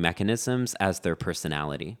coping mechanisms as their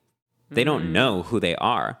personality. They don't know who they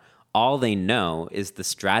are. All they know is the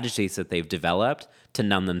strategies that they've developed to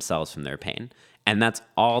numb themselves from their pain. And that's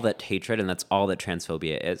all that hatred and that's all that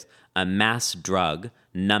transphobia is, a mass drug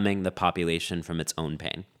numbing the population from its own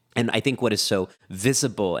pain. And I think what is so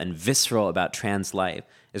visible and visceral about trans life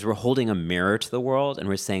is we're holding a mirror to the world and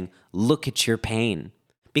we're saying, look at your pain.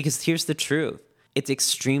 Because here's the truth. It's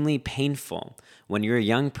extremely painful when you're a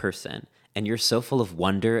young person and you're so full of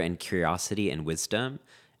wonder and curiosity and wisdom,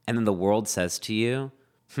 and then the world says to you,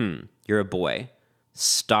 you're a boy.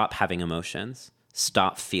 Stop having emotions.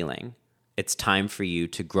 Stop feeling. It's time for you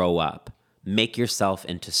to grow up. Make yourself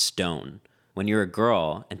into stone. When you're a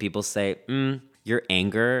girl and people say, your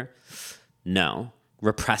anger, no,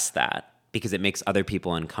 repress that because it makes other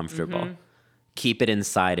people uncomfortable. Keep it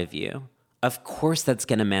inside of you. Of course that's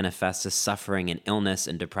going to manifest as suffering and illness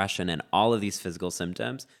and depression and all of these physical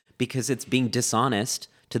symptoms because it's being dishonest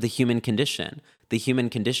to the human condition. The human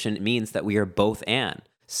condition means that we are both and.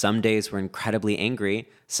 Some days we're incredibly angry.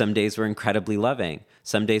 Some days we're incredibly loving.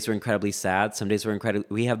 Some days we're incredibly sad. Some days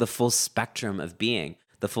we have the full spectrum of being,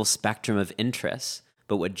 the full spectrum of interests.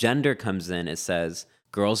 But what gender comes in, it says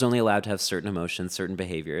girls are only allowed to have certain emotions, certain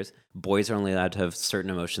behaviors. Boys are only allowed to have certain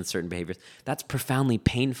emotions, certain behaviors. That's profoundly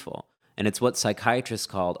painful. And it's what psychiatrists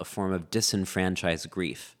call a form of disenfranchised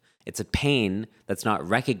grief. It's a pain that's not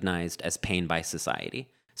recognized as pain by society.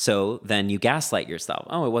 So then you gaslight yourself.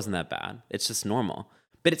 Oh, it wasn't that bad. It's just normal.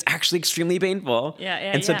 But it's actually extremely painful.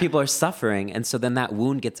 And so people are suffering. And so then that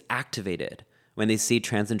wound gets activated when they see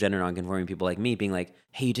trans and gender nonconforming people like me being like,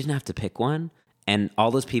 hey, you didn't have to pick one. And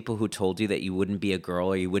all those people who told you that you wouldn't be a girl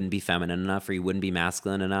or you wouldn't be feminine enough or you wouldn't be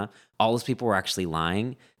masculine enough, all those people were actually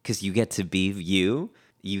lying because you get to be you.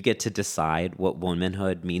 You get to decide what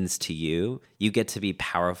womanhood means to you. You get to be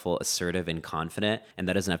powerful, assertive, and confident. And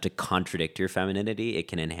that doesn't have to contradict your femininity. It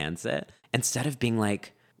can enhance it. Instead of being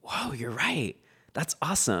like, whoa, you're right. That's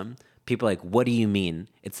awesome. People are like, what do you mean?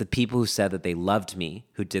 It's the people who said that they loved me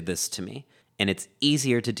who did this to me. And it's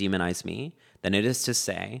easier to demonize me than it is to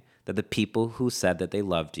say that the people who said that they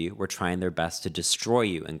loved you were trying their best to destroy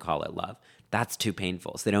you and call it love. That's too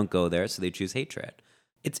painful. So they don't go there, so they choose hatred.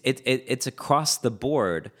 It's across the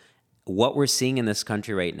board. What we're seeing in this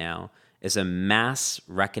country right now is a mass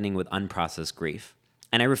reckoning with unprocessed grief.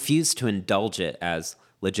 And I refuse to indulge it as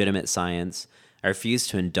legitimate science. I refuse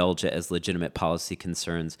to indulge it as legitimate policy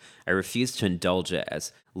concerns. I refuse to indulge it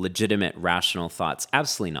as legitimate rational thoughts.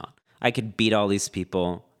 Absolutely not. I could beat all these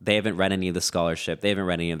people. They haven't read any of the scholarship. They haven't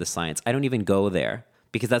read any of the science. I don't even go there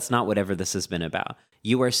because that's not whatever this has been about.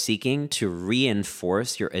 You are seeking to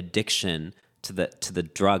reinforce your addiction to the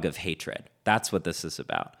drug of hatred. That's what this is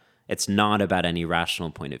about. It's not about any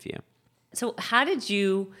rational point of view. So how did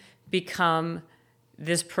you become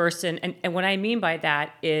this person? And what I mean by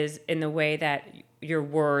that is in the way that your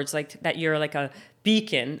words, like that you're like a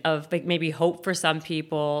beacon of like maybe hope for some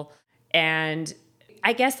people, and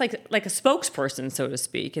I guess like a spokesperson, so to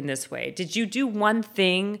speak, in this way. Did you do one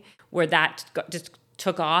thing where that just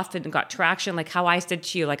took off and got traction? Like how I said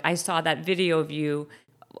to you, like I saw that video of you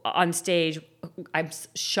on stage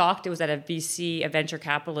shocked it was at a VC, a venture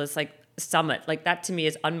capitalist like summit. Like that to me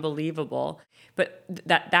is unbelievable. But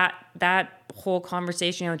that whole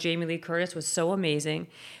conversation, you know, Jamie Lee Curtis was so amazing.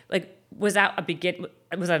 Like, was that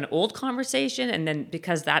an old conversation? And then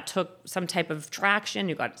because that took some type of traction,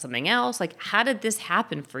 you got something else. Like, how did this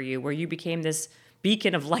happen for you where you became this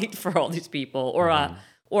beacon of light for all these people,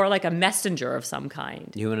 or like a messenger of some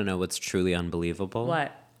kind? You want to know what's truly unbelievable?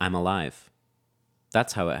 What? I'm alive.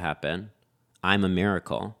 That's how it happened. I'm a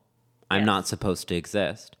miracle. I'm Yes. not supposed to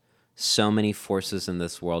exist. So many forces in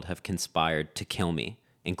this world have conspired to kill me,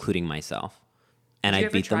 including myself. And I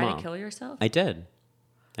beat them all. Did you ever try to kill yourself? I did.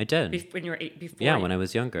 When you were 8, before? Yeah, when I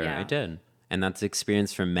was younger, Yeah. I did. And that's the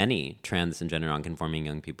experience for many trans and gender nonconforming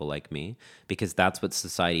young people like me, because that's what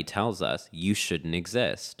society tells us. You shouldn't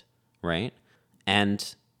exist, right?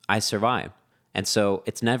 And I survived. And so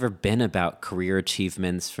it's never been about career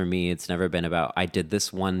achievements for me. It's never been about, I did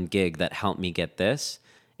this one gig that helped me get this.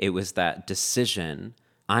 It was that decision,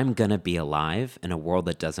 I'm going to be alive in a world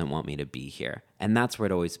that doesn't want me to be here. And that's where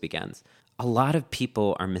it always begins. A lot of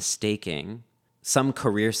people are mistaking some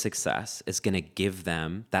career success is going to give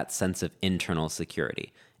them that sense of internal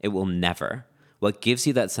security. It will never. What gives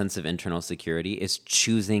you that sense of internal security is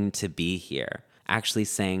choosing to be here, actually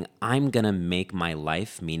saying, I'm going to make my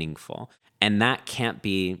life meaningful. And that can't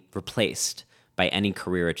be replaced by any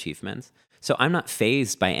career achievements. So I'm not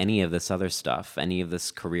fazed by any of this other stuff, any of this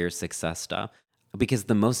career success stuff, because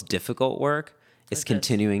the most difficult work is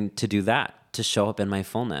continuing to do that, to show up in my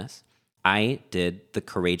fullness. I did the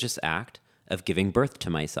courageous act of giving birth to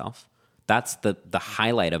myself. That's the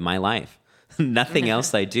highlight of my life. Nothing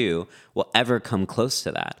else I do will ever come close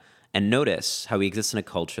to that. And notice how we exist in a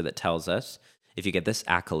culture that tells us, if you get this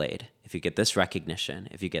accolade, if you get this recognition,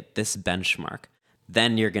 if you get this benchmark,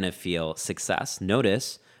 then you're going to feel success.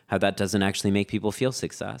 Notice how that doesn't actually make people feel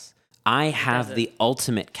success. I have the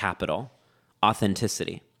ultimate capital,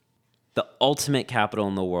 authenticity. The ultimate capital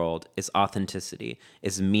in the world is authenticity,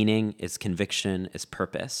 is meaning, is conviction, is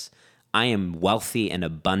purpose. I am wealthy and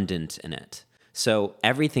abundant in it. So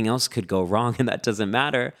everything else could go wrong, and that doesn't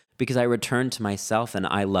matter because I return to myself and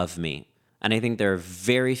I love me. And I think there are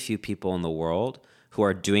very few people in the world who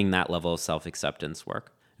are doing that level of self-acceptance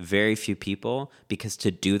work. Very few people, because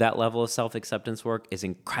to do that level of self-acceptance work is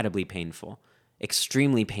incredibly painful,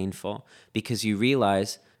 extremely painful, because you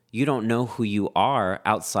realize you don't know who you are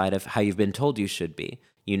outside of how you've been told you should be.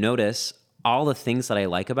 You notice all the things that I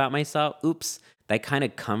like about myself, that kind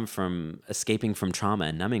of come from escaping from trauma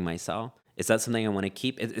and numbing myself. Is that something I want to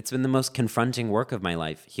keep? It's been the most confronting work of my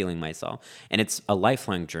life, healing myself. And it's a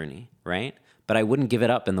lifelong journey, right? But I wouldn't give it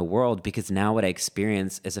up in the world because now what I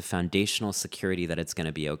experience is a foundational security that it's going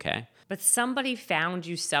to be okay. But somebody found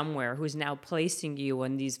you somewhere who's now placing you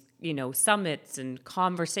on these, summits and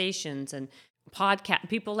conversations and podcast.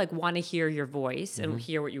 People like want to hear your voice and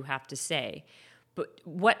hear what you have to say. But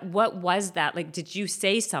what was that? Like, did you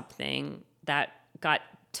say something that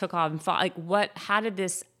took on? Like, how did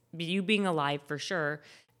this, you being alive for sure,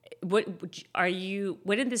 when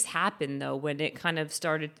did this happen though? When it kind of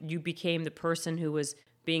started, you became the person who was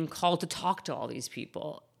being called to talk to all these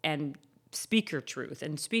people and speak your truth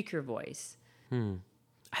and speak your voice.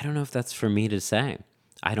 I don't know if that's for me to say.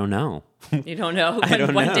 I don't know. You don't know? I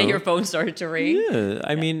don't One day know. your phone started to ring? Yeah,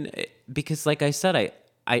 I mean, because like I said,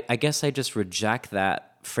 I guess I just reject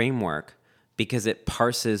that framework because it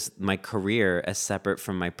parses my career as separate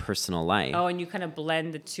from my personal life. Oh, and you kind of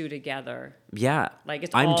blend the two together. Yeah. Like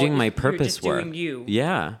I'm doing my you're purpose just work. doing you.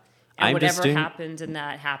 Yeah. And I'm whatever just doing happens, and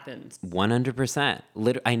that happens. 100%.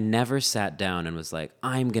 I never sat down and was like,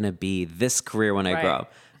 I'm going to be this career when I grow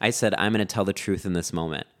up. I said, I'm going to tell the truth in this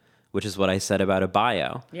moment, which is what I said about a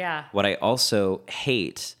bio. Yeah. What I also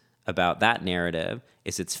hate about that narrative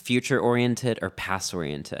is it's future-oriented or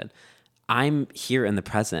past-oriented. I'm here in the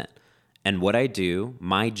present. And what I do,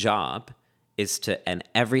 my job, is and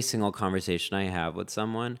every single conversation I have with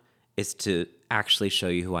someone is to actually show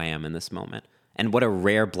you who I am in this moment. And what a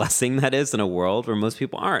rare blessing that is in a world where most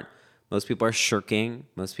people aren't. Most people are shirking.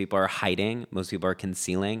 Most people are hiding. Most people are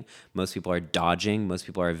concealing. Most people are dodging. Most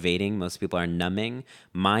people are evading. Most people are numbing.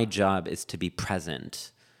 My job is to be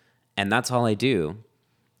present. And that's all I do.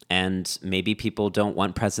 And maybe people don't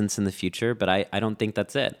want presence in the future, but I don't think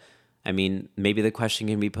that's it. I mean, maybe the question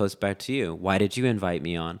can be posed back to you. Why did you invite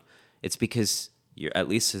me on? It's because, at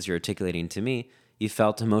least as you're articulating to me, you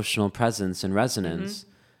felt emotional presence and resonance. Mm-hmm.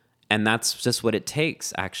 And that's just what it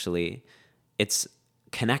takes, actually. It's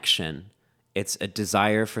connection. It's a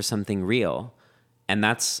desire for something real. And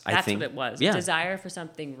that's I think... That's what it was. Yeah. Desire for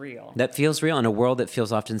something real. That feels real in a world that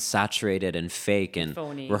feels often saturated and fake and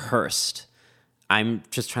phony, rehearsed. I'm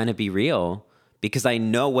just trying to be real because I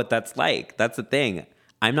know what that's like. That's the thing.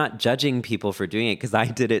 I'm not judging people for doing it because I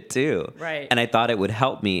did it too. Right. And I thought it would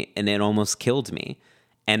help me, and it almost killed me.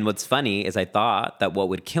 And what's funny is I thought that what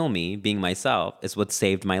would kill me, being myself, is what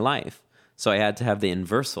saved my life. So I had to have the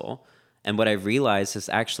inversal. And what I realized is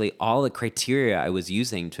actually all the criteria I was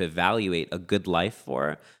using to evaluate a good life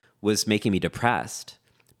for was making me depressed.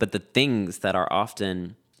 But the things that are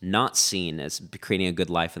often not seen as creating a good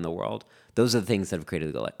life in the world, those are the things that have created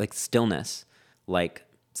a good life, like stillness, like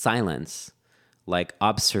silence, like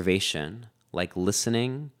observation, like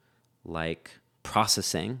listening, like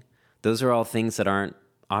processing. Those are all things that aren't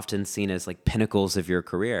often seen as like pinnacles of your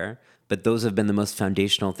career, but those have been the most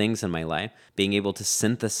foundational things in my life. Being able to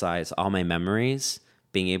synthesize all my memories,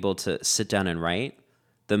 being able to sit down and write.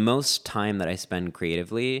 The most time that I spend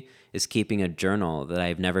creatively is keeping a journal that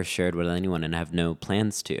I've never shared with anyone and have no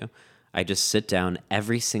plans to. I just sit down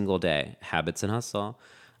every single day, habits and hustle.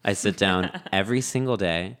 I sit down every single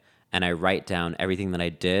day and I write down everything that I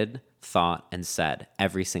did, thought, and said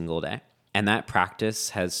every single day. And that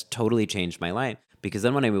practice has totally changed my life, because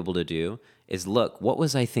then what I'm able to do is look, what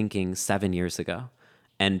was I thinking 7 years ago?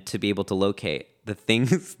 And to be able to locate the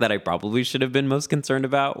things that I probably should have been most concerned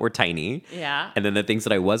about were tiny. Yeah. And then the things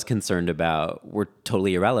that I was concerned about were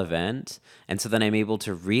totally irrelevant. And so then I'm able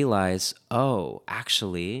to realize, oh,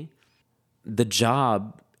 actually, the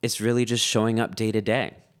job is really just showing up day to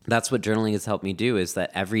day. That's what journaling has helped me do, is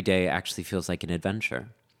that every day actually feels like an adventure.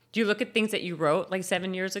 Do you look at things that you wrote like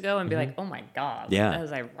 7 years ago and be like, oh my God, Yeah. what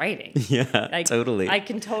was I writing? Yeah, Like, totally. I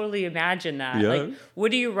can totally imagine that. Yeah. Like,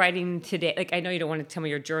 what are you writing today? Like, I know you don't want to tell me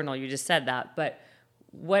your journal, you just said that, but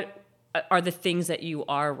what are the things that you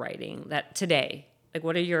are writing that today? Like,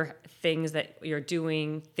 what are your things that you're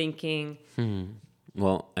doing, thinking?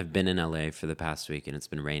 Well, I've been in LA for the past week and it's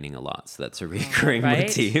been raining a lot, so that's a recurring Right?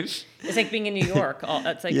 motif. It's like being in New York.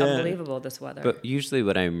 It's like Yeah. unbelievable, this weather. But usually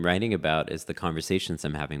what I'm writing about is the conversations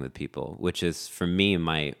I'm having with people, which is, for me,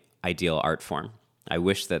 my ideal art form. I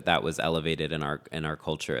wish that that was elevated in our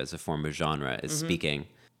culture as a form of genre, is speaking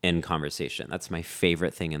in conversation. That's my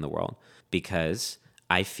favorite thing in the world, because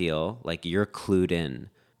I feel like you're clued in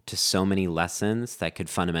to so many lessons that could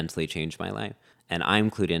fundamentally change my life. And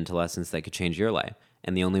I'm clued into lessons that could change your life.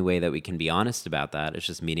 And the only way that we can be honest about that is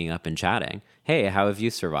just meeting up and chatting. Hey, how have you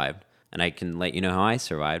survived? And I can let you know how I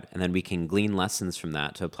survived. And then we can glean lessons from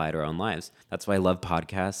that to apply to our own lives. That's why I love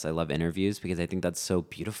podcasts. I love interviews, because I think that's so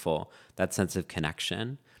beautiful, that sense of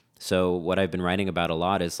connection. So what I've been writing about a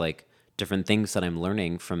lot is like different things that I'm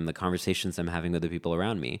learning from the conversations I'm having with the people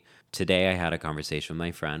around me. Today I had a conversation with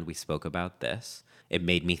my friend. We spoke about this. It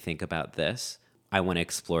made me think about this. I want to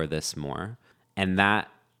explore this more. And that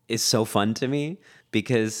is so fun to me,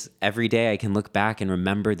 because every day I can look back and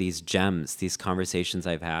remember these gems, these conversations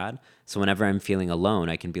I've had. So whenever I'm feeling alone,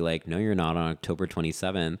 I can be like, no, you're not. On October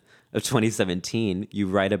 27th of 2017, you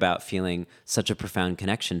write about feeling such a profound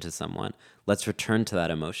connection to someone. Let's return to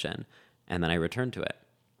that emotion. And then I return to it.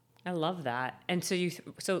 I love that. And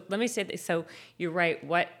so let me say this. So you write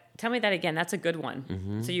what, tell me that again. That's a good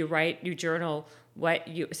one. So you journal what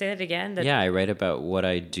you, say that again. Yeah, I write about what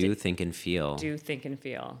I do, think, and feel Think and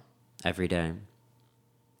feel. every day.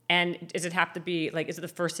 And does it have to be like, is it the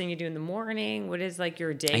first thing you do in the morning? What is like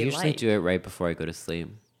your day I usually like? do it right before I go to sleep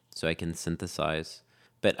so I can synthesize.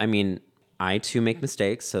 But I mean, I too make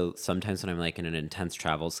mistakes. So sometimes when I'm like in an intense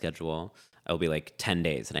travel schedule, I'll be like 10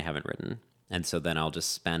 days and I haven't written. And so then I'll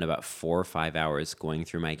just spend about 4 or 5 hours going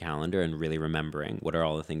through my calendar and really remembering what are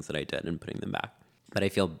all the things that I did and putting them back. But I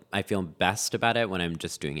feel best about it when I'm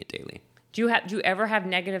just doing it daily. Do you ever have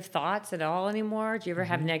negative thoughts at all anymore? Do you ever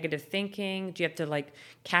have negative thinking? Do you have to like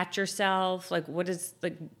catch yourself? Like what is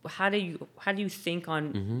like how do you think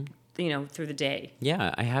on through the day?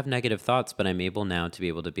 Yeah, I have negative thoughts, but I'm able now to be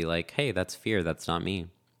able to be like, hey, that's fear, that's not me.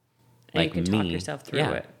 And you can talk yourself through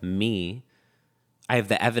it. Me, I have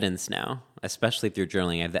the evidence now, especially through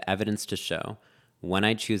journaling. I have the evidence to show when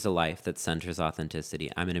I choose a life that centers authenticity,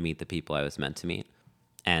 I'm going to meet the people I was meant to meet.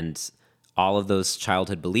 And all of those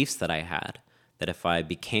childhood beliefs that I had, that if I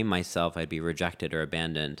became myself, I'd be rejected or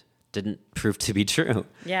abandoned, didn't prove to be true.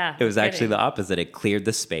 Yeah. It was actually the opposite. It cleared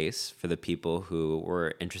the space for the people who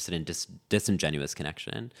were interested in disingenuous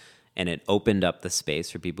connection. And it opened up the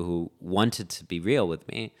space for people who wanted to be real with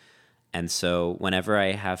me. And so whenever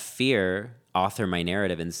I have fear, author my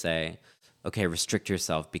narrative and say, okay, restrict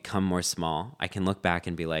yourself, become more small, I can look back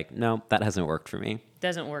and be like, no, that hasn't worked for me.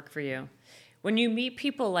 Doesn't work for you. When you meet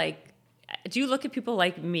people do you look at people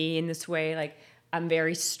like me in this way? Like I'm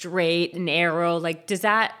very straight and narrow. Like does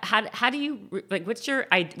that, how do you, like what's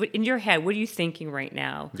in your head, what are you thinking right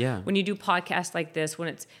now? Yeah. When you do podcasts like this, when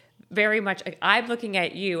it's very much, like, I'm looking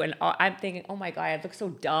at you and I'm thinking, oh my God, I look so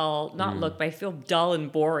dull. Not look, but I feel dull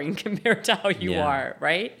and boring compared to how you are,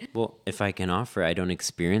 right? Well, if I can offer, I don't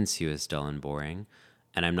experience you as dull and boring.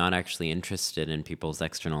 And I'm not actually interested in people's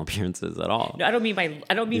external appearances at all. No, I don't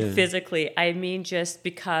mean physically. I mean just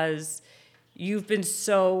because you've been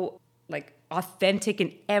so like authentic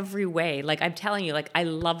in every way. Like I'm telling you, like I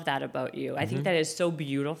love that about you. I think that is so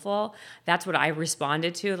beautiful. That's what I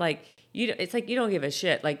responded to. Like it's like you don't give a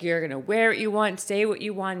shit. Like you're gonna wear what you want, say what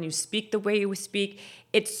you want, and you speak the way you speak.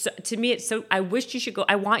 It's to me, it's so. I wish you should go.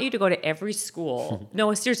 I want you to go to every school.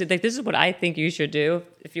 No, seriously, like this is what I think you should do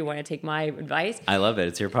if you want to take my advice. I love it.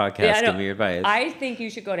 It's your podcast. Give me your advice. I think you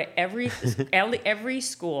should go to every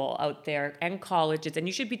school out there and colleges, and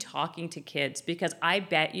you should be talking to kids because I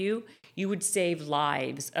bet you would save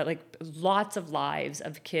lives, like lots of lives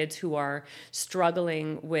of kids who are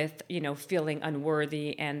struggling with, feeling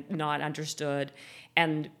unworthy and not understood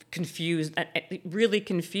and confused, really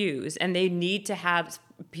confused. And they need to have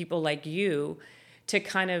people like you to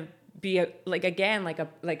kind of be like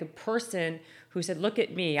a person who said, look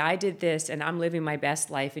at me, I did this and I'm living my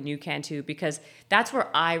best life and you can too, because that's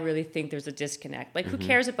where I really think there's a disconnect. Like who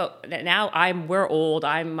cares about now we're old,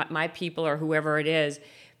 my people or whoever it is.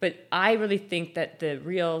 But I really think that the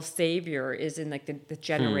real savior is in like the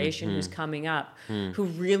generation who's coming up, who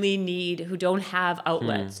really who don't have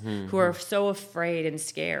outlets, who are so afraid and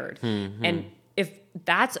scared. And if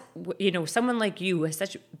that's, someone like you has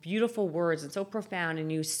such beautiful words and so profound,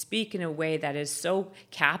 and you speak in a way that is so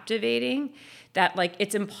captivating that like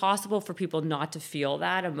it's impossible for people not to feel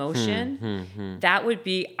that emotion, that would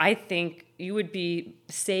be, I think, you would be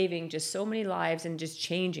saving just so many lives and just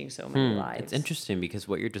changing so many lives. It's interesting because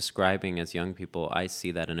what you're describing as young people, I see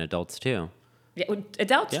that in adults too. Yeah,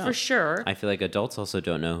 adults for sure. I feel like adults also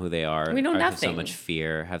don't know who they are. We know nothing. Have so much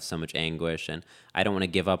fear, have so much anguish, and I don't want to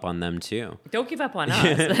give up on them too. Don't give up on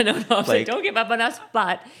us. No, like, don't give up on us,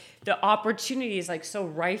 but the opportunity is like so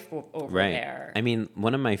rife over there. I mean,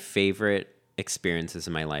 one of my favorite experiences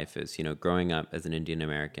in my life is, growing up as an Indian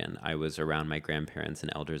American, I was around my grandparents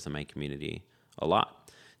and elders in my community a lot.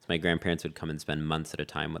 So my grandparents would come and spend months at a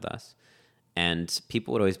time with us. And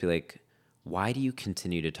people would always be like, why do you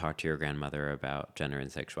continue to talk to your grandmother about gender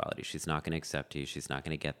and sexuality? She's not going to accept you. She's not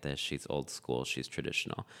going to get this. She's old school. She's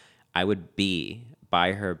traditional. I would be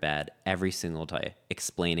by her bed every single day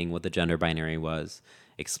explaining what the gender binary was,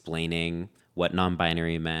 explaining what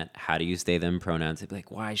non-binary meant, how to use they, them pronouns. They'd be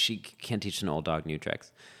like, why? She can't teach an old dog new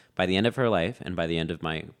tricks. By the end of her life and by the end of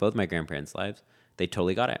both my grandparents' lives, they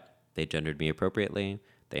totally got it. They gendered me appropriately.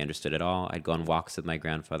 They understood it all. I'd go on walks with my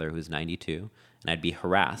grandfather, who's 92, and I'd be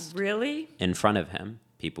harassed. Really? In front of him.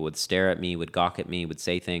 People would stare at me, would gawk at me, would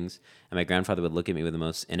say things, and my grandfather would look at me with the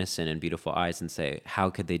most innocent and beautiful eyes and say, how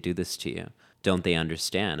could they do this to you? Don't they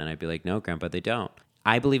understand? And I'd be like, no, Grandpa, they don't.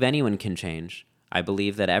 I believe anyone can change. I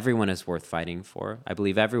believe that everyone is worth fighting for. I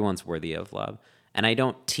believe everyone's worthy of love. And I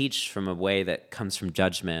don't teach from a way that comes from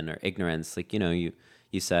judgment or ignorance. Like, you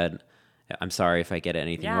said, I'm sorry if I get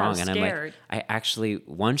anything wrong. I'm and scared. I'm like, I actually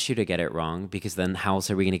want you to get it wrong, because then how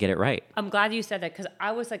else are we going to get it right? I'm glad you said that, because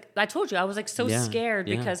I was like, I told you, I was like so scared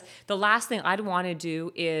because the last thing I'd want to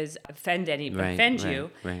do is offend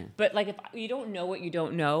you. Right. But like if you don't know what you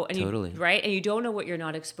don't know, and Totally. and you don't know what you're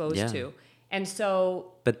not exposed to. And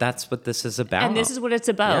so, But that's what this is about. and this is what it's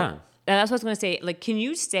about. Yeah. And that's what I was going to say. Like, can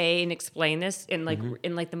you say and explain this in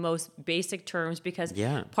like the most basic terms? Because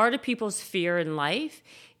part of people's fear in life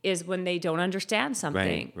is when they don't understand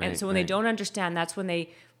something. And so when they don't understand, that's when they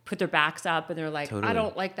put their backs up and they're like, I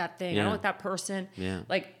don't like that thing. I don't like that person. Yeah.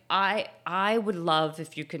 Like I would love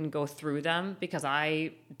if you can go through them, because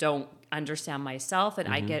I don't understand myself and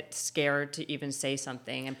I get scared to even say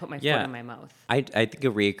something and put my foot in my mouth. I think a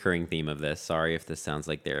reoccurring theme of this, sorry if this sounds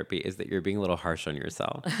like therapy, is that you're being a little harsh on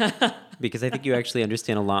yourself. Because I think you actually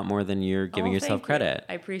understand a lot more than you're giving yourself credit.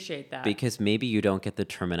 I appreciate that. Because maybe you don't get the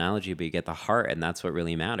terminology, but you get the heart, and that's what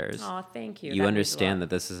really matters. Oh, thank you. You understand that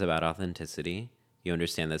this is about authenticity. You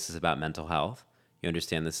understand this is about mental health. You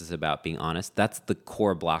understand this is about being honest. That's the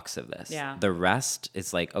core blocks of this. Yeah. The rest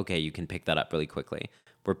is like, okay, you can pick that up really quickly.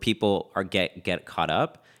 Where people are get caught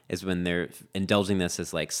up is when they're indulging this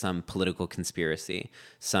as like some political conspiracy,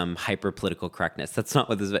 some hyper political correctness. That's not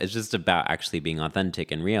what this is. It's just about actually being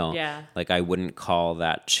authentic and real. Yeah. Like I wouldn't call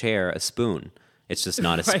that chair a spoon. It's just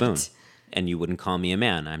not a spoon. And you wouldn't call me a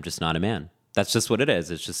man. I'm just not a man. That's just what it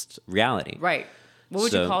is. It's just reality. Right. What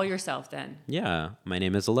would you call yourself then? Yeah, my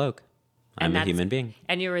name is ALOK. I'm a human being.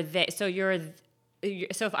 And you're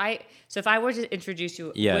So if I were to introduce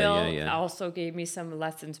you, Yeah, Will yeah. also gave me some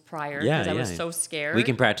lessons prior Yeah, because I was yeah. so scared. We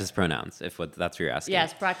can practice pronouns if that's what you're asking.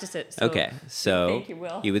 Yes, practice it. So, Okay, so thank you,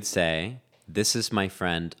 Will. you would say, "This is my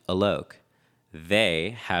friend ALOK.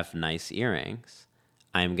 They have nice earrings.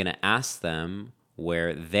 I'm going to ask them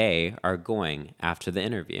where they are going after the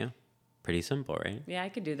interview." Pretty simple, right? Yeah, I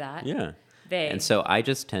could do that. Yeah. They. And so I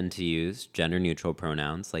just tend to use gender neutral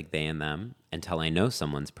pronouns like they and them until I know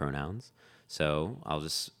someone's pronouns. So I'll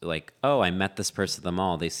just like, oh, I met this person at the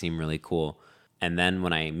mall. They seem really cool. And then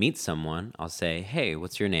when I meet someone, I'll say, hey,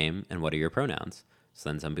 what's your name and what are your pronouns? So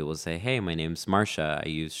then some people say, hey, my name's Marsha. I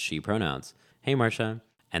use she pronouns. Hey, Marsha.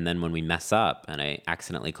 And then when we mess up and I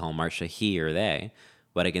accidentally call Marsha he or they,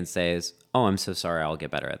 what I can say is, oh, I'm so sorry. I'll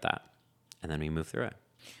get better at that. And then we move through it.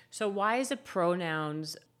 So why is the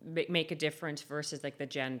pronouns make a difference versus like the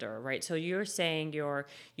gender, right? So you're saying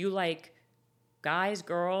you like guys,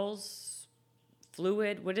 girls,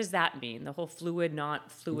 fluid. What does that mean? The whole fluid,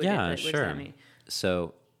 not fluid. Yeah, what sure. does that mean?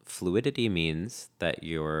 So fluidity means that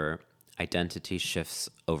your identity shifts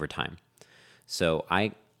over time. So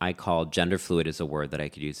I call gender fluid is a word that I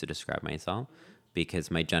could use to describe myself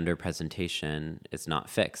because my gender presentation is not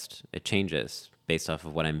fixed. It changes based off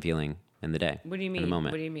of what I'm feeling in the day. What do you mean? In the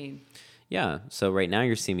moment. What do you mean? Yeah. So right now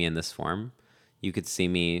you're seeing me in this form. You could see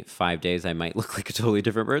me 5 days. I might look like a totally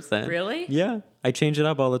different person. Really? Yeah. I change it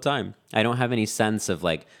up all the time. I don't have any sense of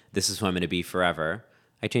like, this is who I'm going to be forever.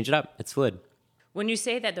 I change it up. It's fluid. When you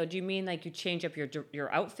say that though, do you mean like you change up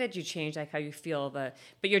your outfit? You change like how you feel but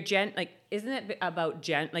your isn't it about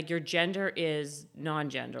like your gender is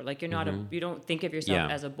non-gender? Like you're not you don't think of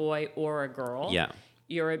yourself as a boy or a girl. Yeah.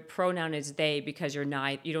 Your pronoun is they because you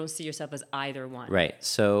don't see yourself as either one. Right.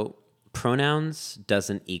 So pronouns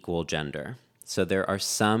doesn't equal gender. So there are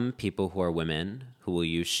some people who are women who will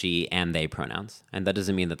use she and they pronouns. And that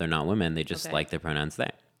doesn't mean that they're not women. They just like their pronouns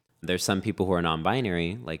they. There's some people who are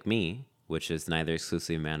non-binary, like me, which is neither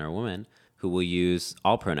exclusively man or woman, who will use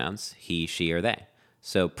all pronouns, he, she, or they.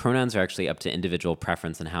 So pronouns are actually up to individual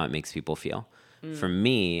preference and how it makes people feel. For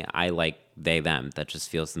me, I like they, them. That just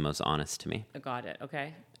feels the most honest to me. I got it.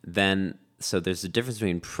 Okay. Then, so there's a difference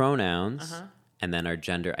between pronouns and then our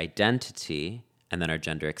gender identity and then our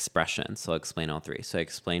gender expression. So I'll explain all three. So I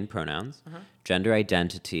explain pronouns. Gender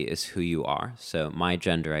identity is who you are. So my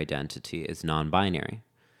gender identity is non-binary.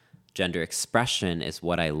 Gender expression is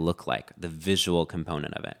what I look like, the visual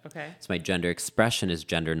component of it. Okay. So my gender expression is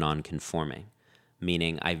gender non-conforming,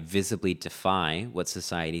 meaning I visibly defy what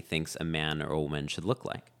society thinks a man or a woman should look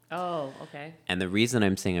like. Oh, okay. And the reason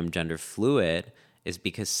I'm saying I'm gender fluid is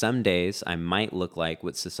because some days I might look like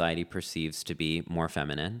what society perceives to be more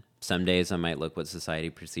feminine. Some days I might look what society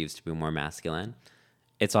perceives to be more masculine.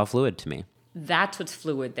 It's all fluid to me. That's what's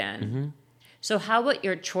fluid then. So how about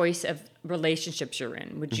your choice of relationships you're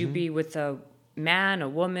in? Would you be with a man, a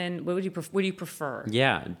woman? What would you prefer?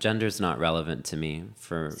 Yeah, gender's not relevant to me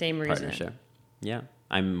for Same reason. partnership. Yeah,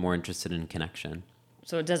 I'm more interested in connection.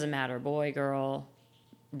 So it doesn't matter, boy, girl,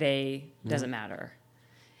 they, doesn't matter.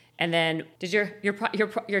 And then did your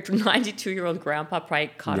 92-year-old grandpa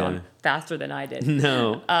probably caught on faster than I did?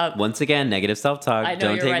 No. Once again, negative self-talk. I know,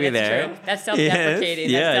 Don't you're take right, me that's there. true. That's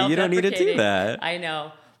self-deprecating. Yes. That's Yeah, you don't need to do self-deprecating. that. I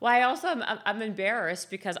know. Well, I also I'm embarrassed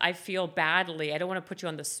because I feel badly. I don't want to put you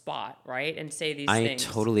on the spot, right? And say these things.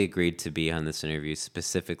 I totally agreed to be on this interview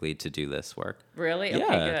specifically to do this work. Really? Okay,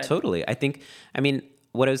 Yeah, good. totally.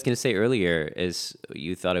 What I was going to say earlier is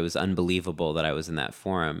you thought it was unbelievable that I was in that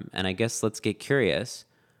forum. And I guess let's get curious.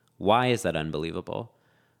 Why is that unbelievable?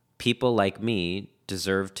 People like me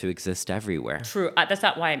deserve to exist everywhere. True. That's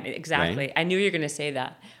not why exactly. Right? I knew you were going to say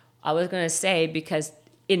that. I was going to say because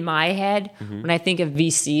in my head, when I think of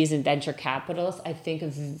VCs and venture capitalists, I think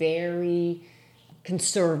of very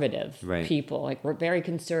conservative people, like we're very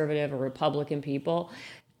conservative or Republican people.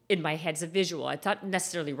 In my head, it's a visual. It's not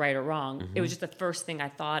necessarily right or wrong. It was just the first thing I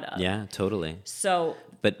thought of. Yeah, totally. So,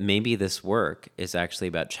 but maybe this work is actually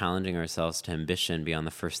about challenging ourselves to ambition beyond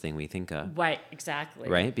the first thing we think of. Right, exactly.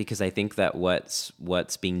 Right? Because I think that what's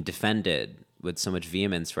being defended with so much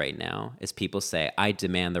vehemence right now is people say, I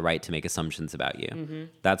demand the right to make assumptions about you.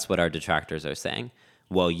 That's what our detractors are saying.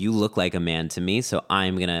 Well, you look like a man to me, so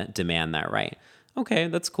I'm going to demand that right. Okay,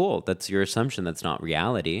 that's cool. That's your assumption. That's not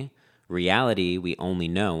reality. Reality, we only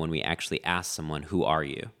know when we actually ask someone, who are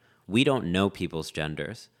you? We don't know people's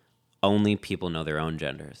genders. Only people know their own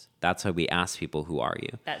genders. That's why we ask people, who are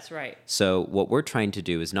you? That's right. So what we're trying to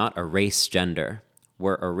do is not erase gender.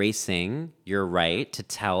 We're erasing your right to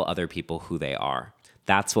tell other people who they are.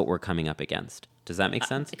 That's what we're coming up against. Does that make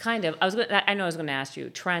sense? Kind of. I know I was going to ask you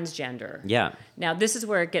transgender. Yeah. Now this is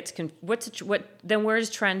where it gets then where does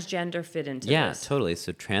transgender fit into this? Yeah, totally.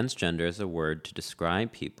 So transgender is a word to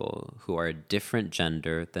describe people who are a different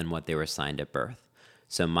gender than what they were assigned at birth.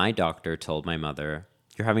 So my doctor told my mother,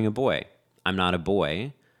 "You're having a boy." I'm not a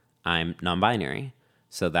boy. I'm non-binary.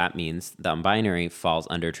 So that means non-binary falls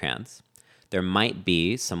under trans. There might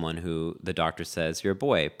be someone who the doctor says, "You're a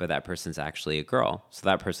boy," but that person's actually a girl. So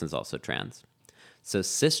that person's also trans. So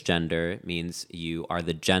cisgender means you are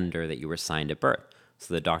the gender that you were assigned at birth.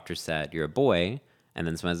 So the doctor said, "You're a boy," and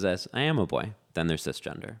then someone says, "I am a boy." Then they're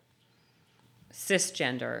cisgender.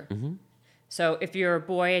 Cisgender. Mm-hmm. So if you're a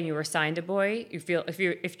boy and you were assigned a boy, if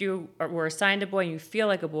you were assigned a boy and you feel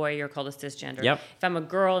like a boy, you're called a cisgender. Yep. If I'm a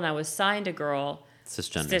girl and I was assigned a girl,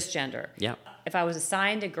 Cisgender. cisgender. Yep. If I was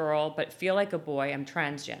assigned a girl but feel like a boy, I'm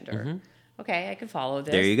transgender. Mm-hmm. Okay, I can follow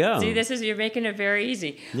this. There you go. See, you're making it very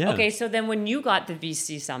easy. Yeah. Okay, so then when you got the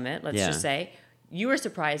VC Summit, let's Yeah. just say, you were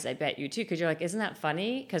surprised, I bet you too, because you're like, isn't that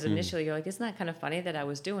funny? Because initially you're like, isn't that kind of funny that I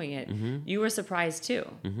was doing it? Mm-hmm. You were surprised too.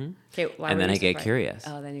 Mm-hmm. Okay, why? And were then you I get surprised? curious.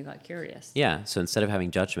 Oh, then you got curious. Yeah. So instead of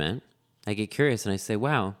having judgment, I get curious and I say,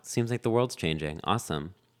 "Wow, seems like the world's changing.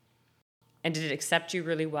 Awesome." And did it accept you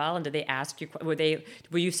really well? And did they ask you?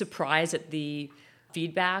 Were you surprised at the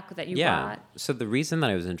feedback that you got? So the reason that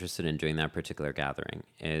I was interested in doing that particular gathering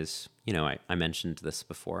is, I mentioned this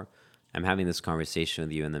before. I'm having this conversation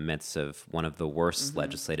with you in the midst of one of the worst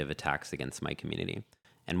legislative attacks against my community.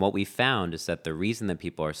 And what we found is that the reason that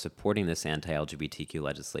people are supporting this anti-LGBTQ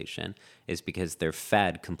legislation is because they're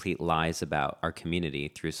fed complete lies about our community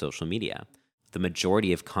through social media. The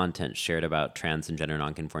majority of content shared about trans and gender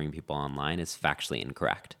nonconforming people online is factually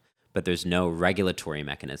incorrect. But there's no regulatory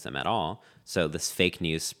mechanism at all. So this fake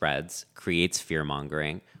news spreads, creates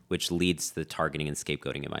fear-mongering, which leads to the targeting and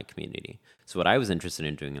scapegoating of my community. So what I was interested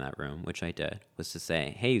in doing in that room, which I did, was to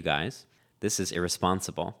say, "Hey, you guys, this is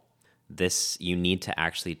irresponsible. You need to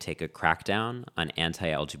actually take a crackdown on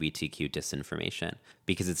anti-LGBTQ disinformation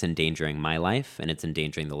because it's endangering my life and it's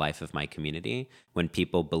endangering the life of my community when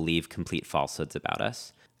people believe complete falsehoods about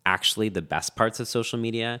us. Actually, the best parts of social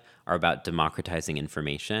media are about democratizing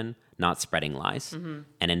information, not spreading lies. Mm-hmm.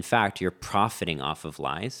 And in fact, you're profiting off of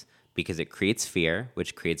lies because it creates fear,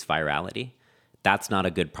 which creates virality. That's not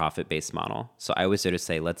a good profit-based model. So I was there to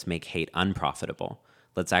say, let's make hate unprofitable.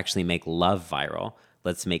 Let's actually make love viral.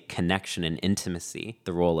 Let's make connection and intimacy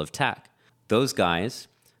the role of tech." Those guys,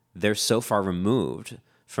 they're so far removed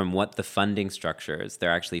from what the funding structures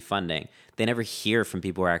they're actually funding. They never hear from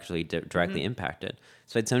people who are actually directly impacted.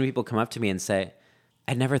 So I had so many people come up to me and say,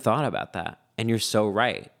 "I never thought about that. And you're so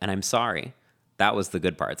right. And I'm sorry." That was the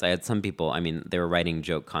good parts. I had some people, they were writing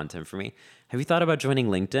joke content for me. "Have you thought about joining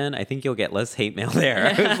LinkedIn? I think you'll get less hate mail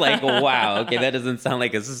there." I was like, wow, okay, that doesn't sound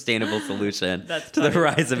like a sustainable solution to the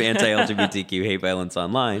rise of anti-LGBTQ hate violence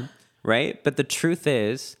online, right? But the truth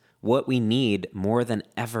is, what we need more than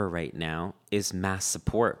ever right now is mass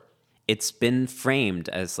support. It's been framed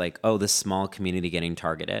as like, oh, this small community getting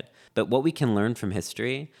targeted. But what we can learn from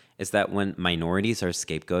history is that when minorities are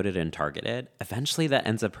scapegoated and targeted, eventually that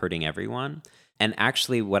ends up hurting everyone. And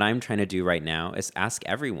actually, what I'm trying to do right now is ask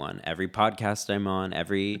everyone, every podcast I'm on,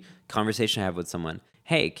 every conversation I have with someone,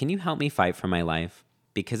 "Hey, can you help me fight for my life?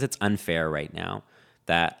 Because it's unfair right now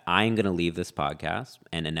that I'm going to leave this podcast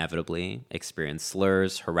and inevitably experience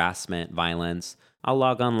slurs, harassment, violence. I'll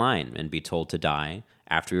log online and be told to die.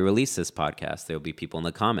 After we release this podcast, there will be people in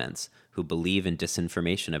the comments who believe in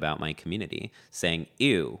disinformation about my community saying,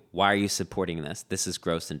 'Ew, why are you supporting this? This is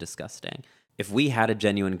gross and disgusting.'" If we had a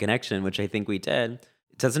genuine connection, which I think we did,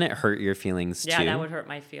 doesn't it hurt your feelings too? Yeah, that would hurt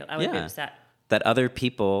my feelings. I would be upset. That other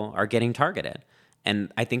people are getting targeted.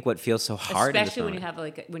 And I think what feels so hard, especially when you have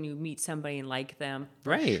when you meet somebody and like them,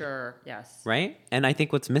 for right? Sure, yes, right. And I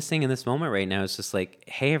think what's missing in this moment right now is just like,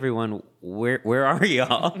 hey, everyone, where are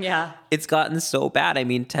y'all? Yeah, it's gotten so bad.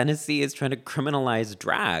 Tennessee is trying to criminalize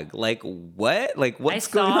drag. Like what? Like what's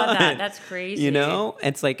going on? I saw that. That's crazy.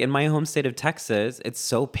 It's like in my home state of Texas, it's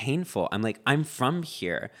so painful. I'm like, I'm from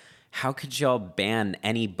here. How could y'all ban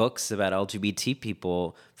any books about LGBT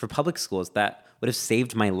people for public schools? That would have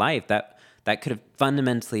saved my life. That could have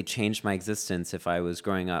fundamentally changed my existence if I was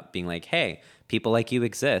growing up being like, hey, people like you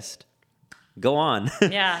exist. Go on.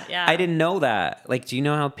 Yeah. I didn't know that. Like, do you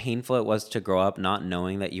know how painful it was to grow up not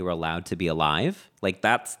knowing that you were allowed to be alive? Like,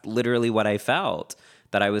 that's literally what I felt,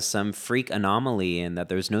 that I was some freak anomaly and that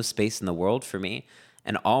there's no space in the world for me.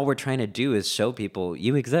 And all we're trying to do is show people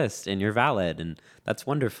you exist and you're valid, and that's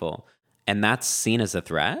wonderful. And that's seen as a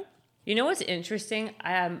threat. You know what's interesting?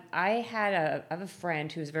 I have a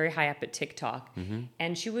friend who's very high up at TikTok,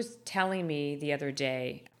 and she was telling me the other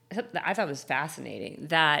day, that I thought was fascinating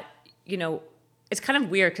that, it's kind of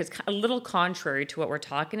weird because it's a little contrary to what we're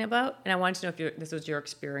talking about. And I wanted to know if this was your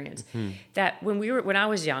experience. That when I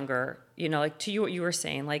was younger, like to you, what you were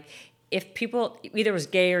saying, like if people either was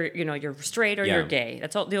gay or, you're straight or you're gay.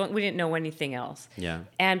 That's all. We didn't know anything else. Yeah.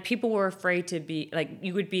 And people were afraid to be like,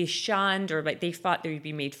 you would be shunned, or like they thought they would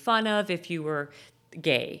be made fun of if you were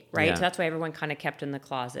gay, right? Yeah. So that's why everyone kind of kept in the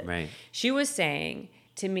closet. Right. She was saying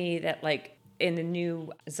to me that like in the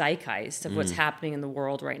new zeitgeist of what's happening in the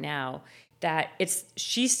world right now, that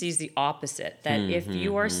she sees the opposite, that if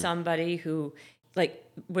you are somebody who like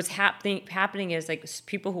what's happening is like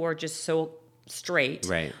people who are just so straight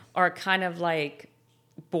are kind of like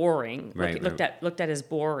boring, looked at as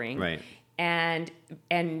boring. Right. And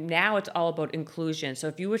now it's all about inclusion. So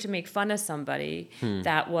if you were to make fun of somebody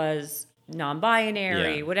that was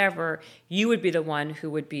non-binary, whatever, you would be the one who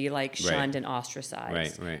would be like shunned and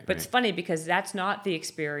ostracized. But it's funny because that's not the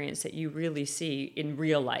experience that you really see in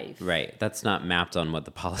real life. Right. That's not mapped on what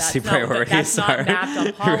the policy priorities that's are. not mapped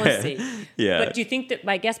on policy. Yeah. But do you think that,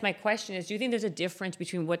 I guess my question is, do you think there's a difference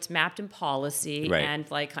between what's mapped in policy and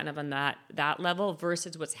like kind of on that level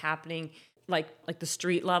versus what's happening like the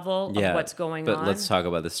street level of what's going on? But let's talk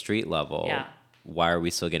about the street level. Yeah. Why are we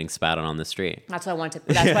still getting spat on the street? That's why I want to.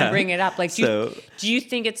 That's why I bring it up. Like, do you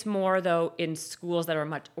think it's more though in schools that are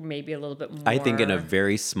much, or maybe a little bit more? I think in a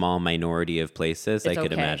very small minority of places, I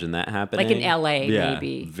could imagine that happening. Like in LA,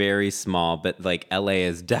 maybe. Very small, but like LA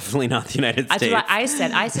is definitely not the United States. That's what I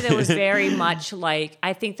said. I said it was very much like,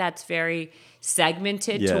 I think that's very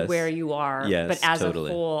segmented to where you are. Yes, but as totally.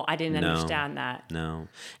 a whole, I didn't understand that. No.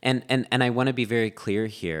 And I want to be very clear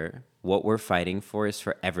here. What we're fighting for is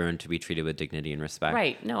for everyone to be treated with dignity and respect.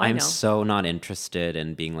 Right. No, I know. I'm so not interested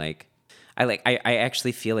in being like, I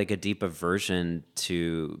actually feel like a deep aversion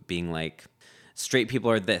to being like, straight people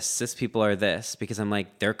are this, cis people are this, because I'm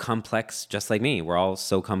like, they're complex just like me. We're all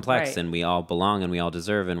so complex and we all belong and we all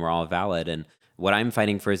deserve and we're all valid. And what I'm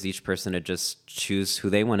fighting for is each person to just choose who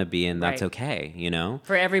they want to be, and that's okay,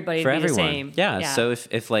 For everybody to be the same. Yeah. So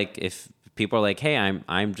if people are like, hey,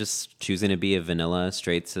 I'm just choosing to be a vanilla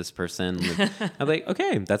straight cis person, I'm like,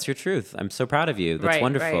 okay, that's your truth. I'm so proud of you. That's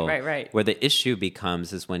wonderful. Right. Where the issue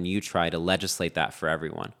becomes is when you try to legislate that for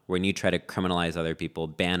everyone, when you try to criminalize other people,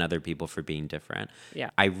 ban other people for being different. Yeah.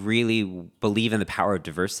 I really believe in the power of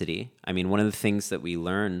diversity. I mean, one of the things that we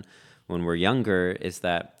learn when we're younger is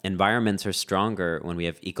that environments are stronger when we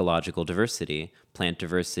have ecological diversity. Plant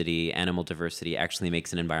diversity, animal diversity actually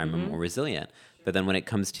makes an environment more resilient. But then when it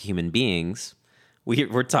comes to human beings,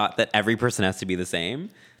 we're taught that every person has to be the same.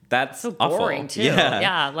 That's so awful. boring too.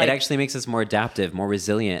 Yeah, it actually makes us more adaptive, more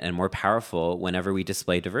resilient, and more powerful whenever we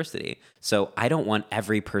display diversity. So I don't want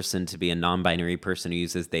every person to be a non-binary person who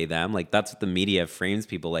uses they, them. Like that's what the media frames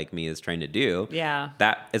people like me as trying to do. Yeah.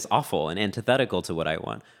 That is awful and antithetical to what I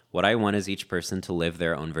want. What I want is each person to live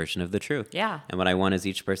their own version of the truth. Yeah. And what I want is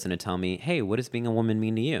each person to tell me, hey, what does being a woman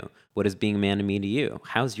mean to you? What does being a man mean to you?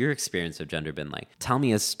 How's your experience of gender been like? Tell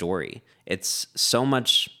me a story. It's so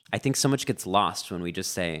much, I think so much gets lost when we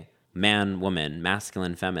just say man, woman,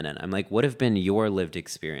 masculine, feminine. I'm like, what have been your lived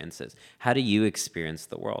experiences? How do you experience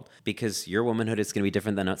the world? Because your womanhood is going to be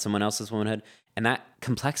different than someone else's womanhood. And that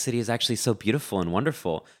complexity is actually so beautiful and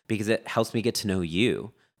wonderful because it helps me get to know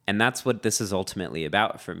you. And that's what this is ultimately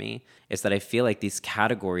about for me, is that I feel like these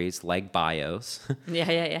categories like bios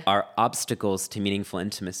are obstacles to meaningful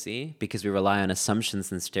intimacy because we rely on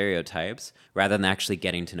assumptions and stereotypes rather than actually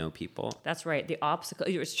getting to know people. That's right. The obstacle.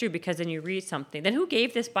 It's true because then you read something. Then who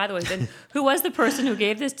gave this, by the way? Then who was the person who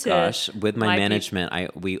gave this to? Gosh, with my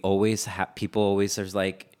management, we always have, people always, there's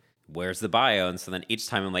like, where's the bio? And so then each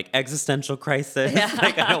time I'm like, existential crisis.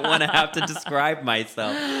 Like, I don't want to have to describe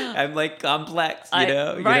myself. I'm like complex, you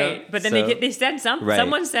know? Right. But then they send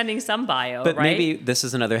someone's sending some bio, but right? maybe this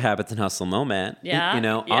is another Habits and Hustle moment. Yeah.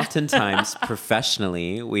 Oftentimes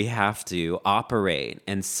professionally, we have to operate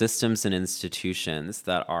in systems and institutions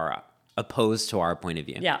that are opposed to our point of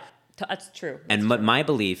view. Yeah, that's true. And what my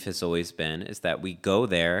belief has always been is that we go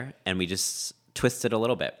there and we just twist it a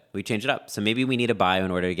little bit. We change it up. So maybe we need a bio in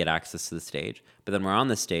order to get access to the stage. But then we're on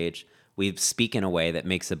the stage, we speak in a way that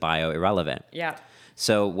makes a bio irrelevant. Yeah.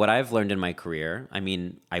 So what I've learned in my career, I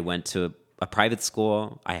mean, I went to a private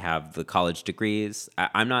school. I have the college degrees.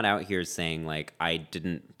 I'm not out here saying like I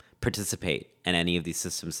didn't participate in any of these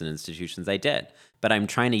systems and institutions. I did. But I'm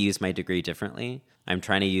trying to use my degree differently. I'm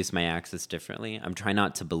trying to use my access differently. I'm trying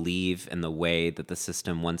not to believe in the way that the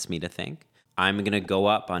system wants me to think. I'm going to go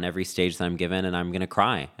up on every stage that I'm given and I'm going to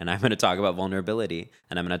cry and I'm going to talk about vulnerability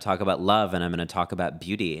and I'm going to talk about love and I'm going to talk about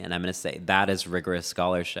beauty and I'm going to say that is rigorous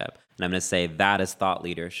scholarship and I'm going to say that is thought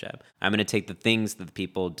leadership. I'm going to take the things that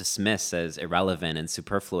people dismiss as irrelevant and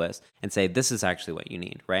superfluous and say this is actually what you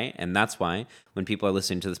need, right? And that's why when people are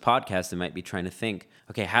listening to this podcast, they might be trying to think,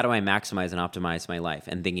 okay, how do I maximize and optimize my life?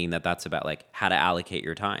 And thinking that that's about like how to allocate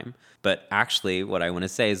your time. But actually, what I want to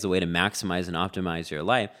say is the way to maximize and optimize your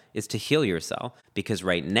life is to heal yourself. Because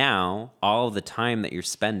right now, all the time that you're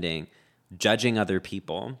spending judging other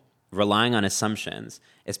people, relying on assumptions,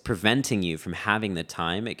 is preventing you from having the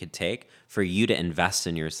time it could take for you to invest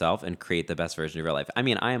in yourself and create the best version of your life. I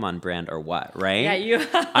mean, I am on brand or what, right? Yeah, you.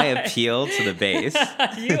 I appeal to the base.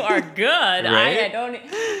 You are good. Right? I don't.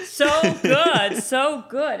 So good, so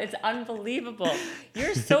good. It's unbelievable.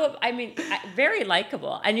 You're so. I mean, very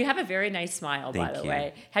likable, and you have a very nice smile. Thank by the you.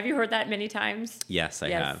 way, have you heard that many times? Yes,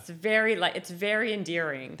 I have. It's very it's very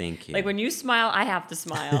endearing. Thank you. Like when you smile, I have to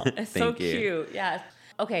smile. It's so Thank you. cute. Yeah.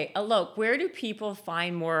 Okay, Alok, where do people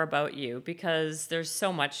find more about you? Because there's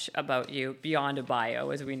so much about you beyond a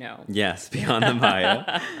bio, as we know. Yes, beyond the bio.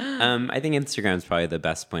 I think Instagram is probably the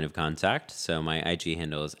best point of contact. So my IG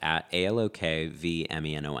handle is at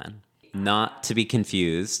ALOKVMENON. Not to be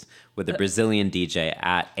confused with a Brazilian DJ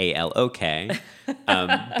at ALOK.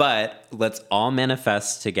 But let's all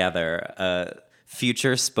manifest together a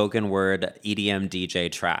future spoken word EDM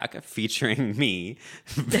DJ track featuring me,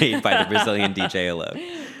 made by the Brazilian DJ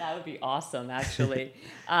ALOK. That would be awesome, actually.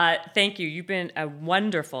 Thank you. You've been a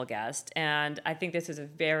wonderful guest, and I think this is a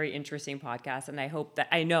very interesting podcast, and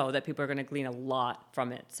I know that people are going to glean a lot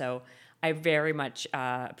from it. So I very much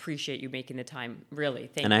appreciate you making the time. Really,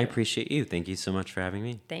 thank you. And I appreciate you. Thank you so much for having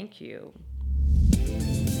me. Thank you.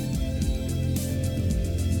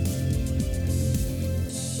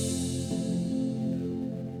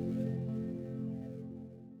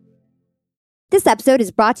 This episode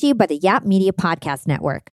is brought to you by the Yap Media Podcast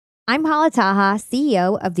Network. I'm Hala Taha,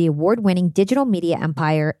 CEO of the award-winning digital media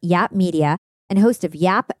empire, Yap Media, and host of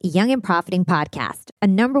Yap Young and Profiting Podcast, a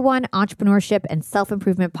 #1 entrepreneurship and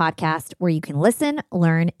self-improvement podcast where you can listen,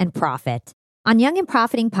 learn, and profit. On Young and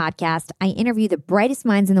Profiting Podcast, I interview the brightest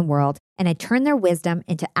minds in the world, and I turn their wisdom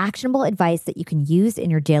into actionable advice that you can use in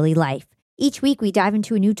your daily life. Each week, we dive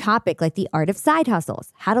into a new topic like the art of side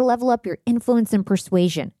hustles, how to level up your influence and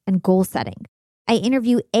persuasion, and goal setting. I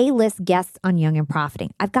interview A-list guests on Young and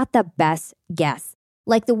Profiting. I've got the best guests,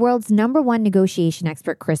 like the world's #1 negotiation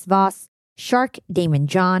expert, Chris Voss, Shark Damon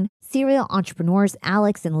John, serial entrepreneurs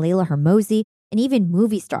Alex and Layla Hermosi, and even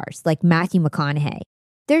movie stars like Matthew McConaughey.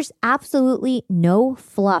 There's absolutely no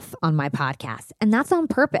fluff on my podcast, and that's on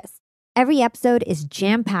purpose. Every episode is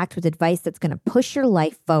jam-packed with advice that's going to push your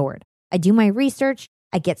life forward. I do my research,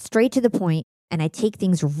 I get straight to the point, and I take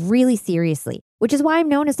things really seriously, which is why I'm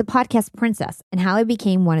known as the podcast princess and how I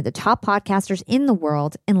became one of the top podcasters in the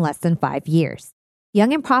world in less than 5 years.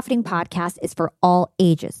 Young and Profiting Podcast is for all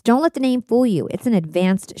ages. Don't let the name fool you. It's an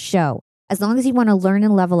advanced show. As long as you want to learn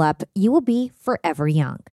and level up, you will be forever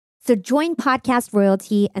young. So join podcast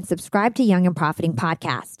royalty and subscribe to Young and Profiting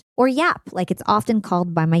Podcast, or YAP, like it's often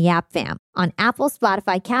called by my YAP fam, on Apple,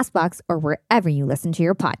 Spotify, CastBox, or wherever you listen to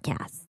your podcasts.